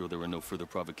to make sure there are no further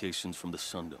provocations from the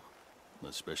Sundom.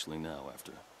 Especially now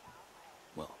after...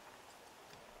 well,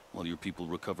 while your people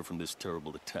recover from this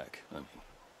terrible attack, I mean.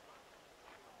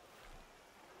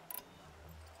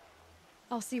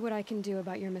 I'll see what I can do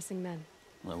about your missing men.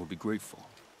 I would be grateful,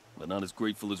 but not as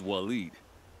grateful as Waleed.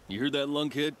 You hear that,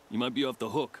 lunkhead? You might be off the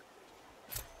hook.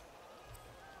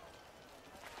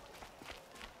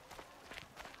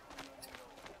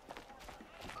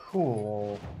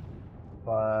 Cool,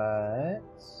 but...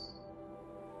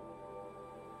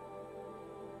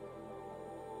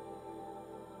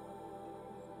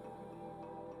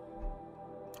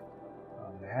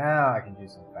 oh, now I can do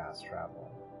some fast travel.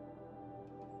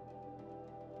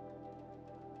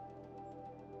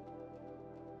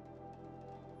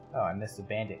 Oh, I missed the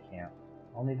bandit camp.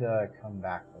 I'll need to come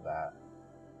back for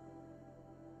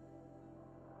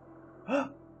that.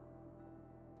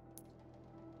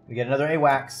 We get another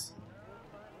AWACS.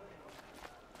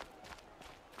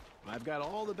 I've got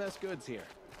all the best goods here.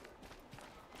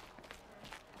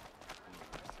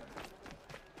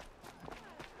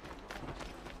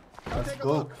 Let's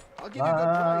go. I'll give you a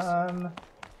good price.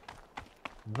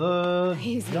 The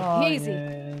easy, giant. easy.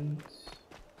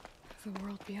 The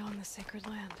world beyond the sacred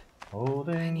land.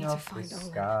 Holding I need to up find the Owen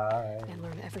sky and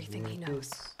learn everything he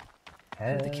knows. Who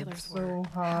Who the killers were,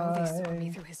 how they saw me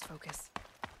through his focus.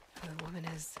 Who the woman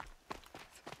is,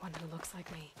 the one who looks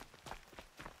like me.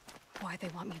 Why they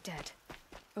want me dead.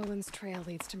 Owen's trail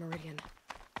leads to Meridian.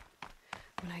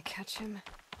 When I catch him,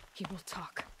 he will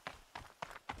talk.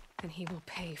 And he will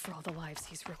pay for all the lives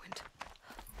he's ruined.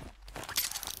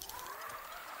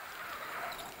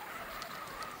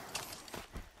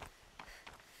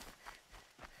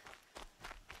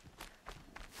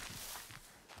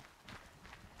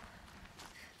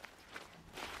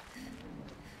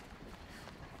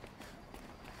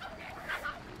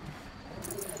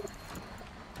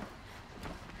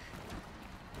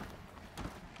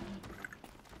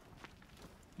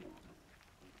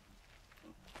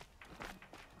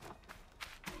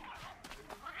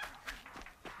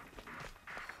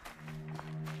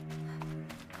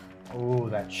 Oh,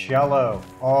 that cello.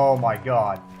 Oh my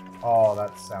god. Oh,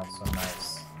 that sounds so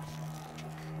nice.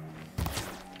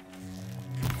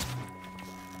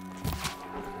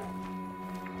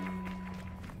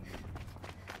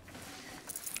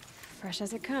 Fresh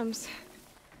as it comes.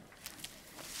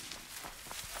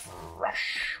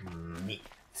 Fresh meat.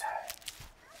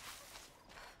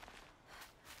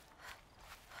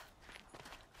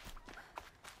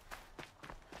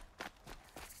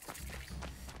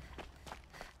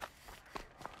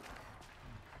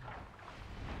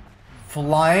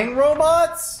 Flying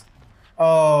robots?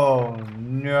 Oh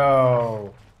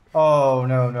no. Oh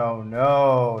no, no,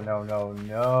 no, no, no,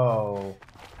 no.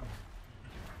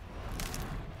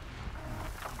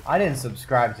 I didn't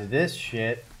subscribe to this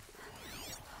shit.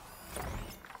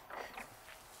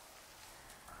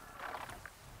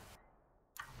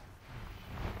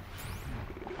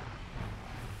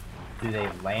 Do they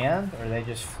land, or are they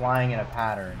just flying in a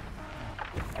pattern?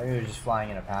 I think they're just flying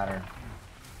in a pattern.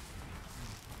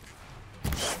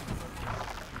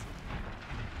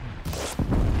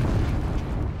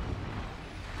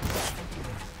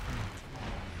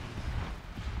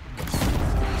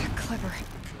 Clever.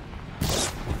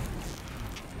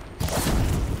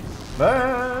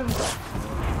 Burn!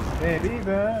 Baby,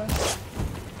 burn!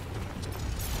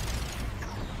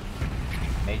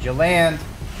 Made you land.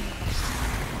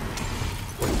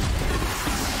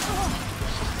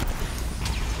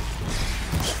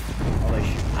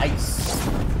 Nice.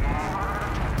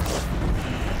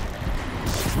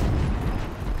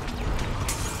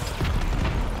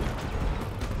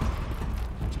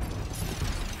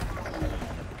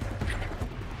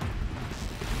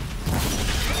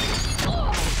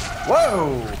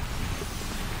 Whoa!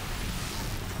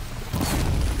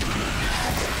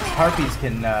 Harpies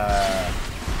can,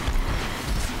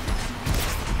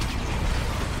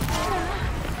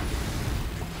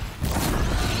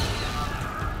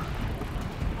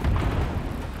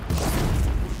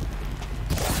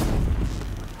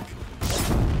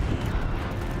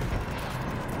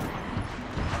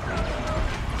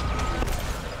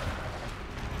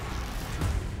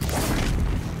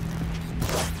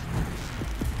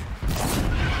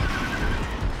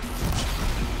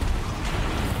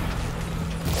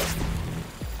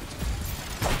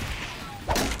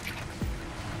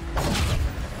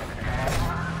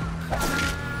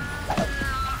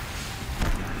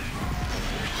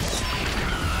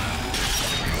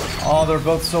 oh, they're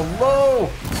both so low!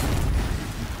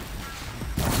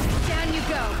 Down you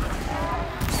go!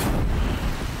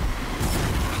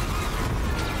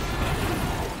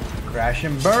 Crash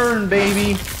and burn,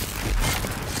 baby!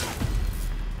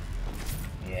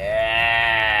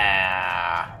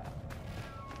 Yeah!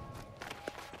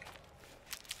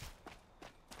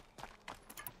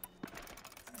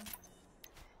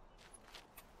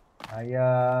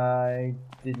 I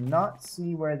did not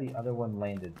see where the other one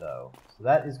landed, though. So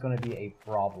that is going to be a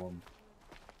problem.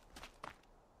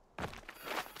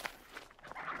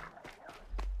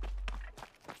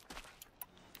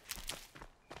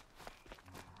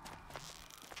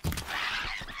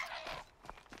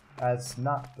 That's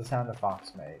not the sound a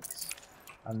fox makes.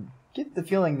 I get the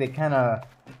feeling they kind of...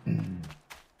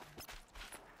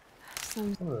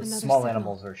 some of the small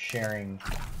animals are sharing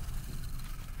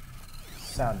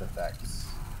sound effects.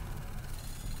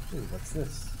 Ooh, what's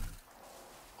this?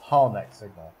 Tall neck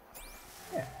signal.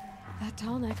 Yeah. That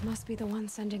tall neck must be the one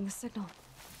sending the signal.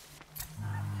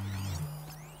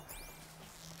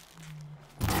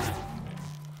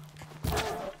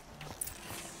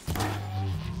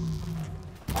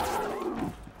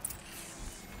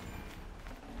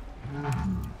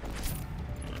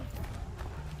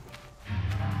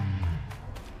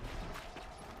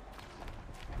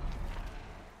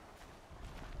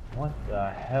 What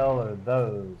the hell are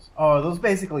those? Oh, are those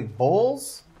basically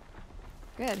bulls?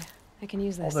 Good. I can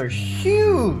use this. Oh, they're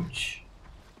huge!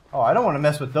 Oh, I don't want to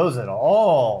mess with those at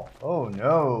all. Oh,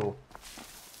 no.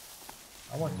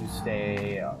 I want to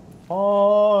stay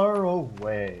far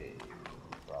away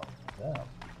from them.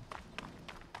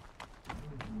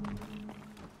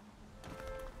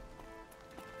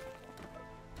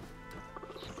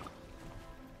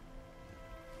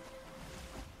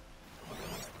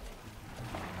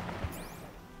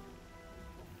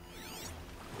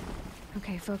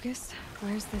 Okay, focus.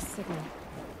 Where's this signal?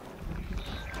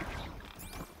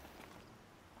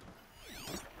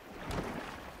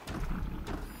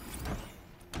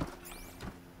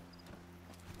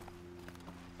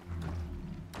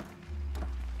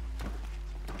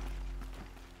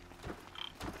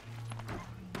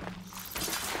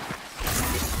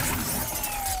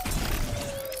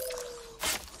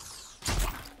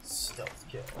 Stealth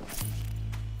kill.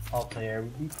 Altair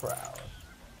would be proud.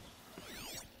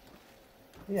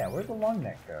 Yeah, where'd the long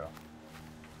neck go?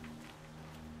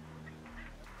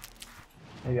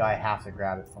 Maybe I have to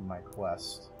grab it from my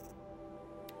quest.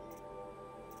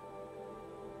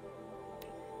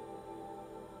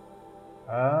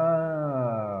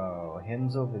 Oh,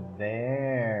 him's over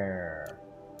there.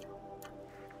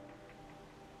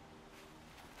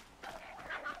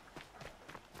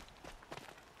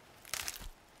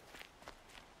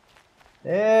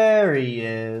 There he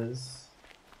is.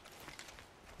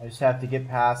 I just have to get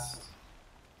past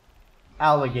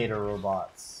alligator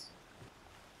robots.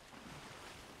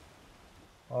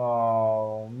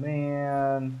 Oh,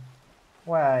 man.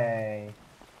 Way.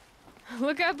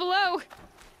 Look out below!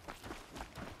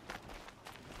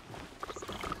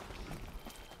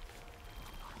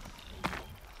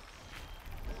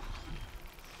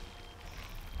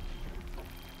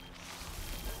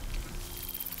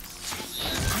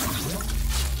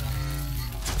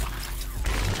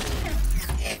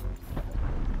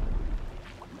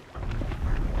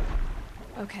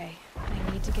 Okay,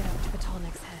 I need to get up to the tall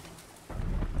neck's head.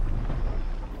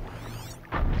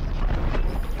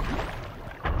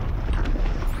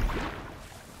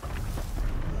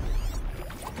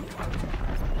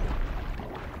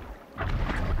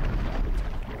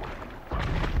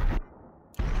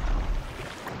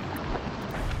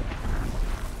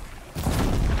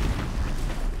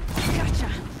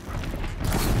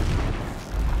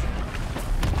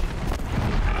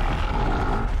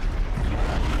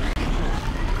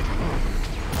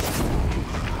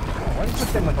 put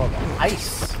them with all the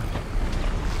ice?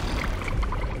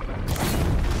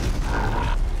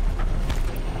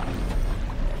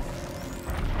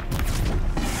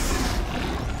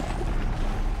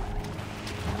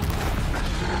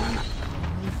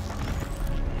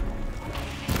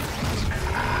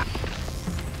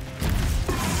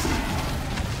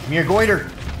 Give me your goiter.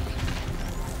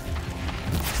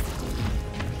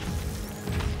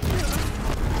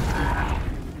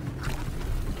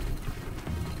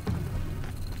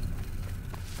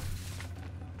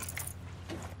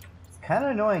 Kind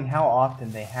of annoying how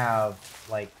often they have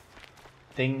like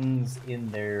things in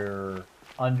their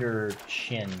under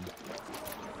chin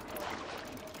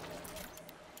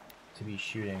to be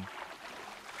shooting.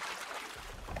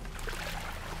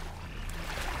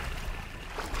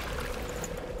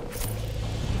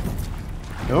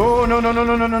 No, no, no, no,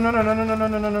 no, no, no, no, no, no, no, no,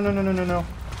 no, no, no, no, no, no, no.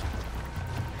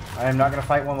 I am not gonna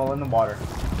fight one while in the water.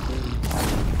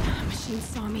 Machine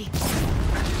saw me.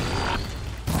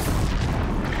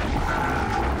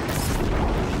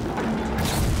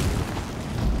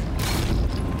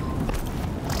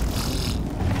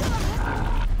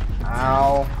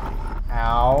 Ow.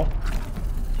 Ow.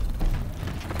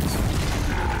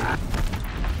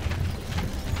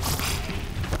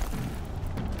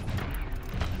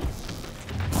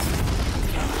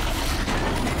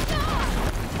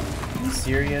 Are you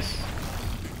serious?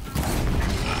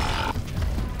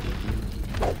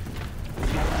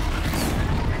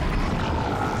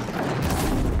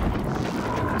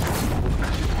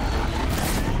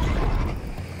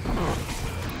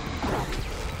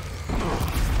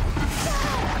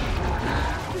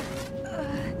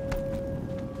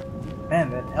 Man,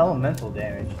 that elemental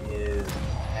damage is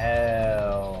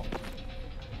hell.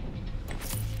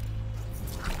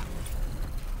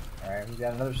 Alright, we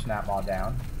got another snap ball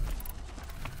down.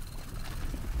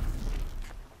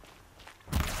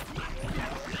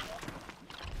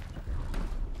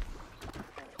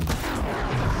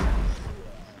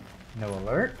 No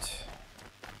alert.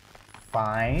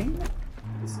 Fine.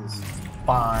 This is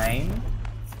fine.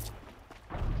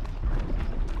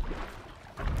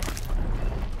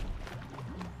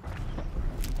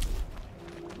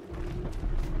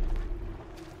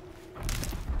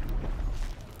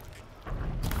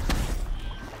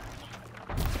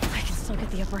 Get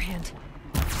the upper hand.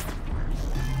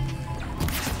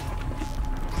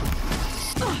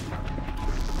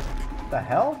 What the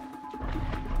hell?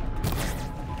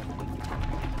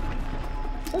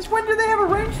 Since when do they have a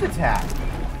ranged attack?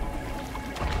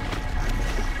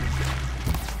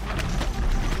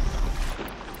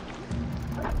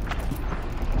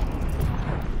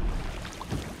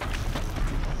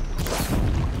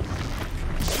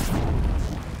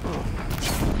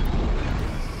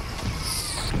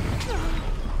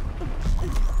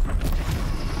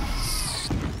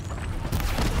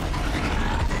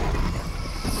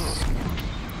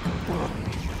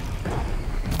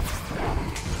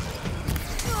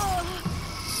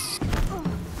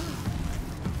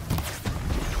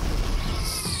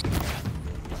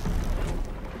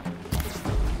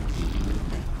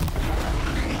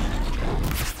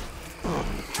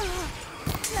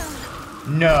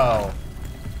 No.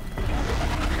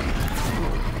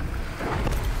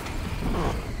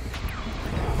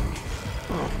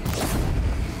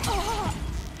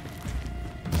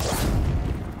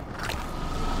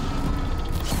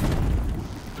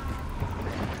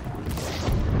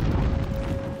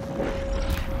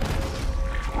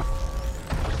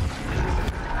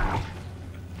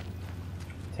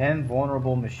 Ten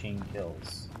vulnerable machine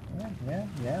kills.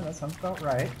 Yeah, that sounds about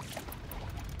right.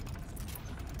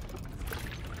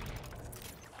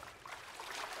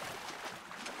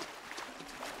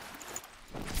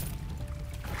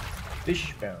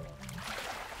 Fishbone.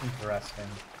 Interesting.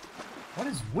 What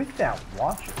is with that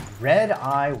Watcher? Red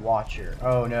Eye Watcher.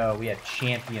 Oh no, we have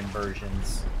champion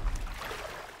versions.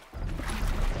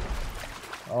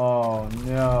 Oh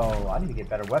no, I need to get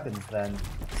better weapons then,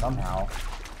 somehow.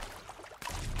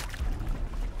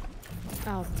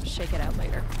 I'll shake it out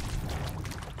later.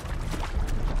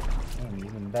 And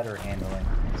even better handling.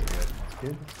 That's good, that's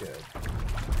good, that's good.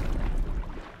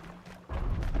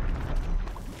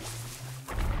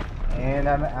 And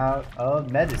I'm out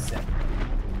of medicine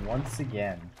once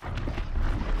again.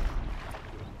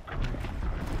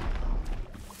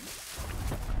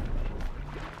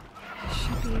 I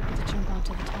should be able to jump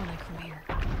onto the tonic from here.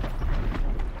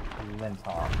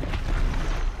 Lintalk.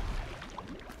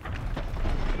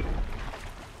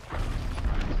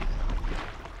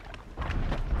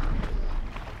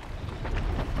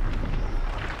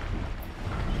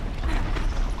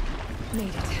 Made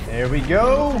it. There we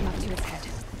go.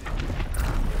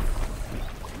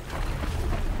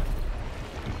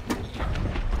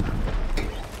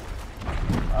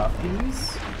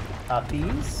 Uppies?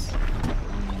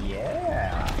 Uppies?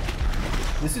 Yeah.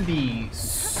 This would be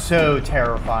so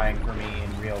terrifying for me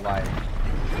in real life.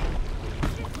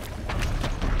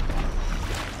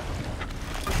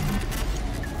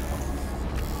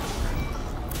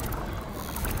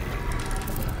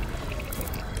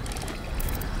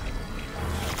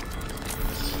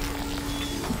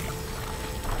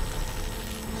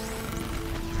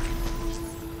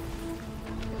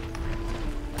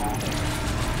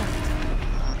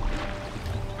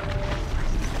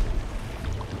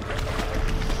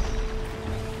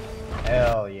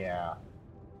 Hell yeah.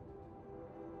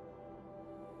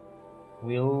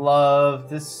 We love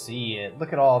to see it.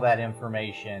 Look at all that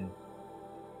information.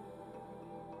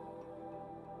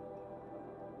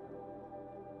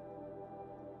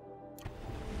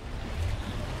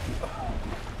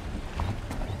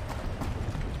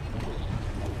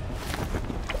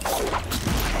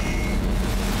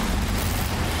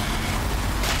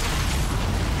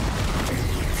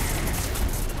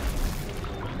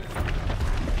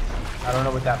 I don't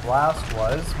know what that blast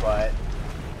was, but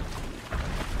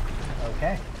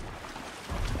okay.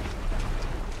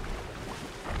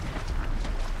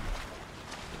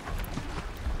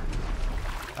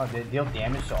 Oh, did it deal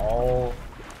damage to all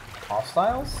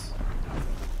hostiles?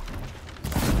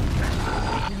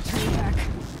 No turning back.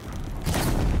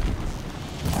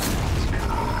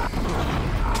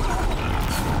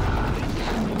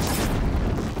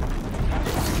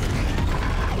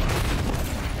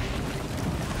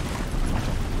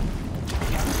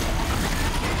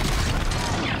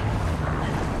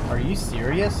 Are you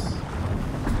serious?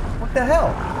 What the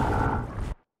hell?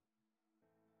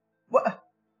 What?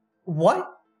 What?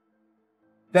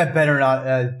 That better not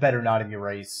have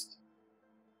erased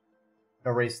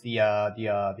the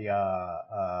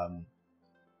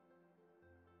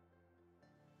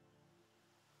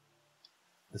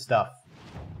stuff.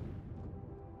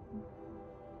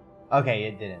 Okay,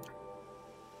 it didn't.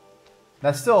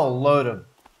 That's still a load of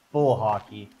bull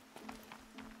hockey.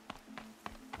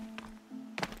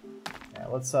 Yeah,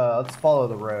 let's follow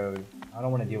the road. I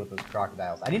don't want to deal with those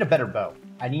crocodiles. I need a better bow.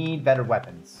 I need better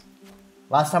weapons.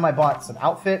 Last time I bought some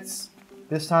outfits.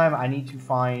 This time I need to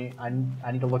find. I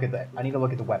need to look at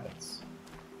the weapons.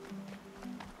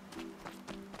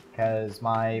 Because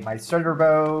my starter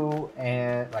bow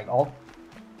and like all,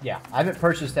 yeah, I haven't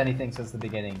purchased anything since the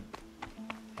beginning,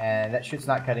 and that shit's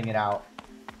not cutting it out.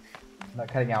 It's not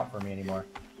cutting out for me anymore.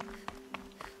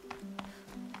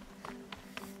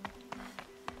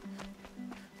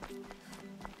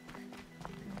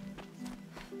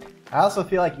 I also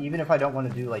feel like even if I don't want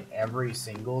to do like every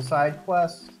single side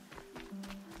quest,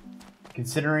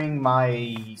 considering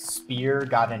my spear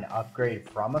got an upgrade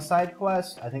from a side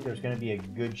quest, I think there's going to be a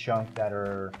good chunk that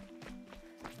are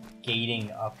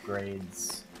gating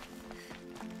upgrades.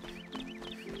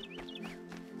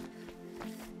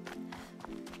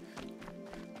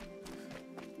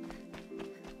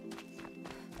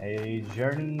 A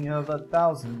journey of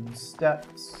 1,000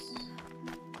 steps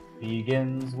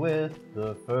begins with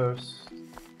the first.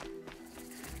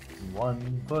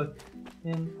 One foot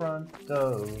in front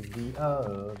of the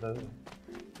other.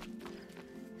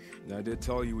 I did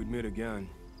tell you we'd meet again.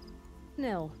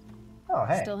 Nil. Oh,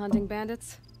 hey. Still hunting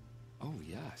bandits? Oh,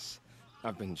 yes.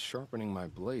 I've been sharpening my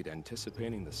blade,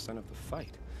 anticipating the scent of the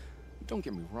fight. Don't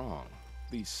get me wrong.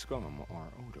 These scum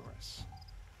are odorous.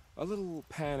 A little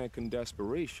panic and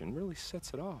desperation really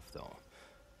sets it off, though.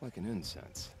 Like an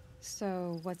incense.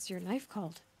 So, what's your knife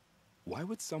called? Why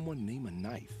would someone name a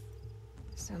knife?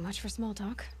 So much for small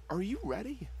talk. Are you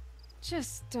ready?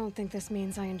 Just don't think this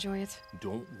means I enjoy it.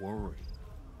 Don't worry.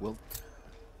 Well...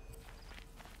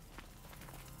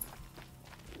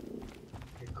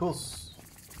 Cool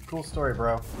story,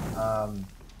 bro. I'm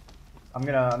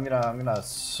gonna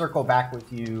circle back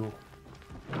with you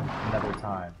another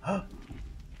time.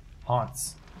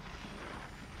 Haunts.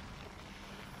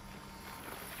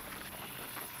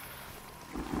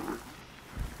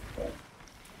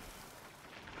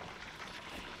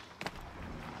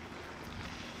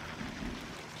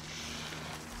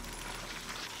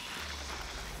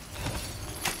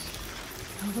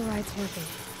 Override's working.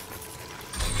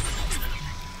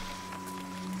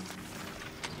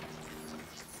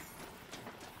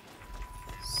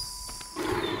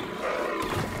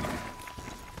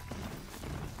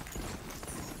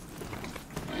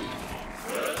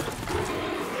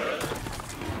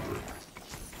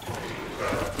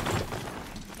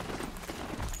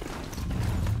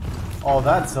 Oh,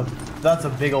 that's a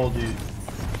big old dude.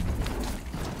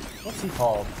 What's he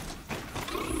called?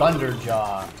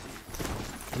 Thunderjaw.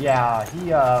 Yeah, he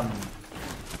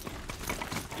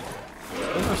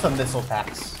those are some missile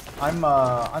packs.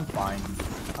 I'm fine.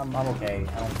 I'm okay.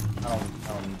 I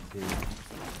don't need to.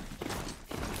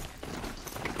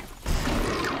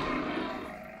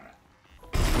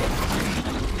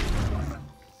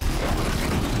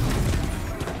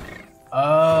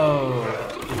 Oh,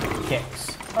 it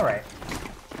kicks. All right.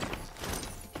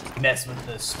 Mess with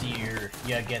the steer,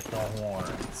 you get the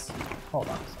horns. Hold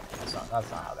on a second.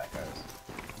 That's not how that goes.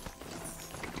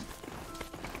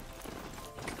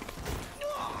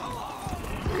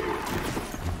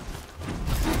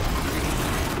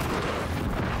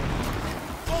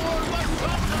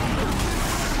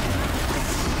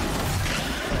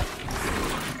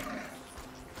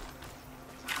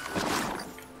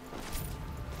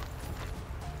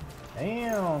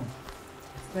 Damn,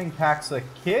 this thing packs a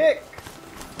kick.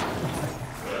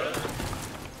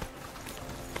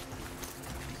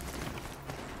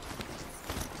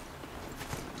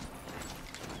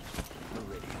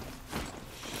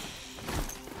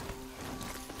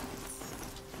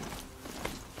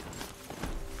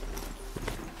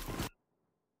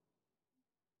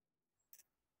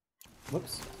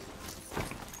 Whoops.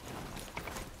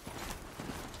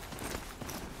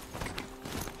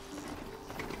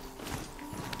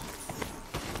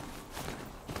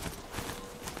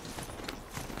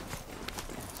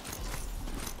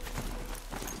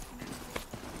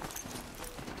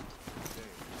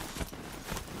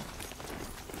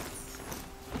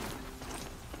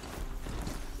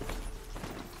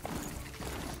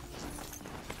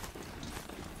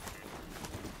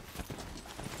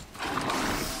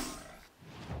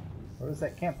 Where was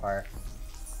that campfire?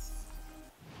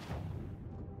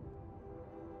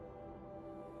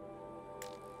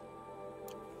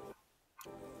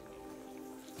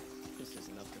 This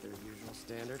isn't up to their usual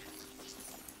standard.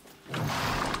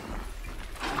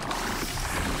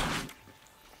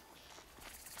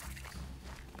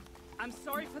 I'm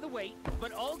sorry for the wait,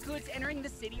 but all goods entering the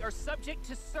city are subject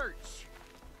to search.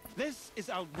 This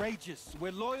is outrageous.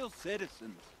 We're loyal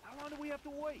citizens. How long do we have to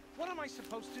wait? What am I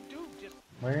supposed to do? Just...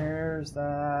 Where's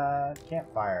that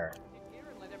campfire?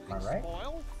 Am I right?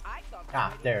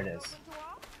 Ah, there it is.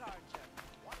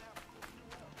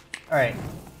 Alright.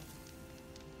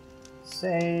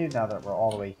 Save, now that we're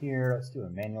all the way here, let's do a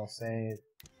manual save.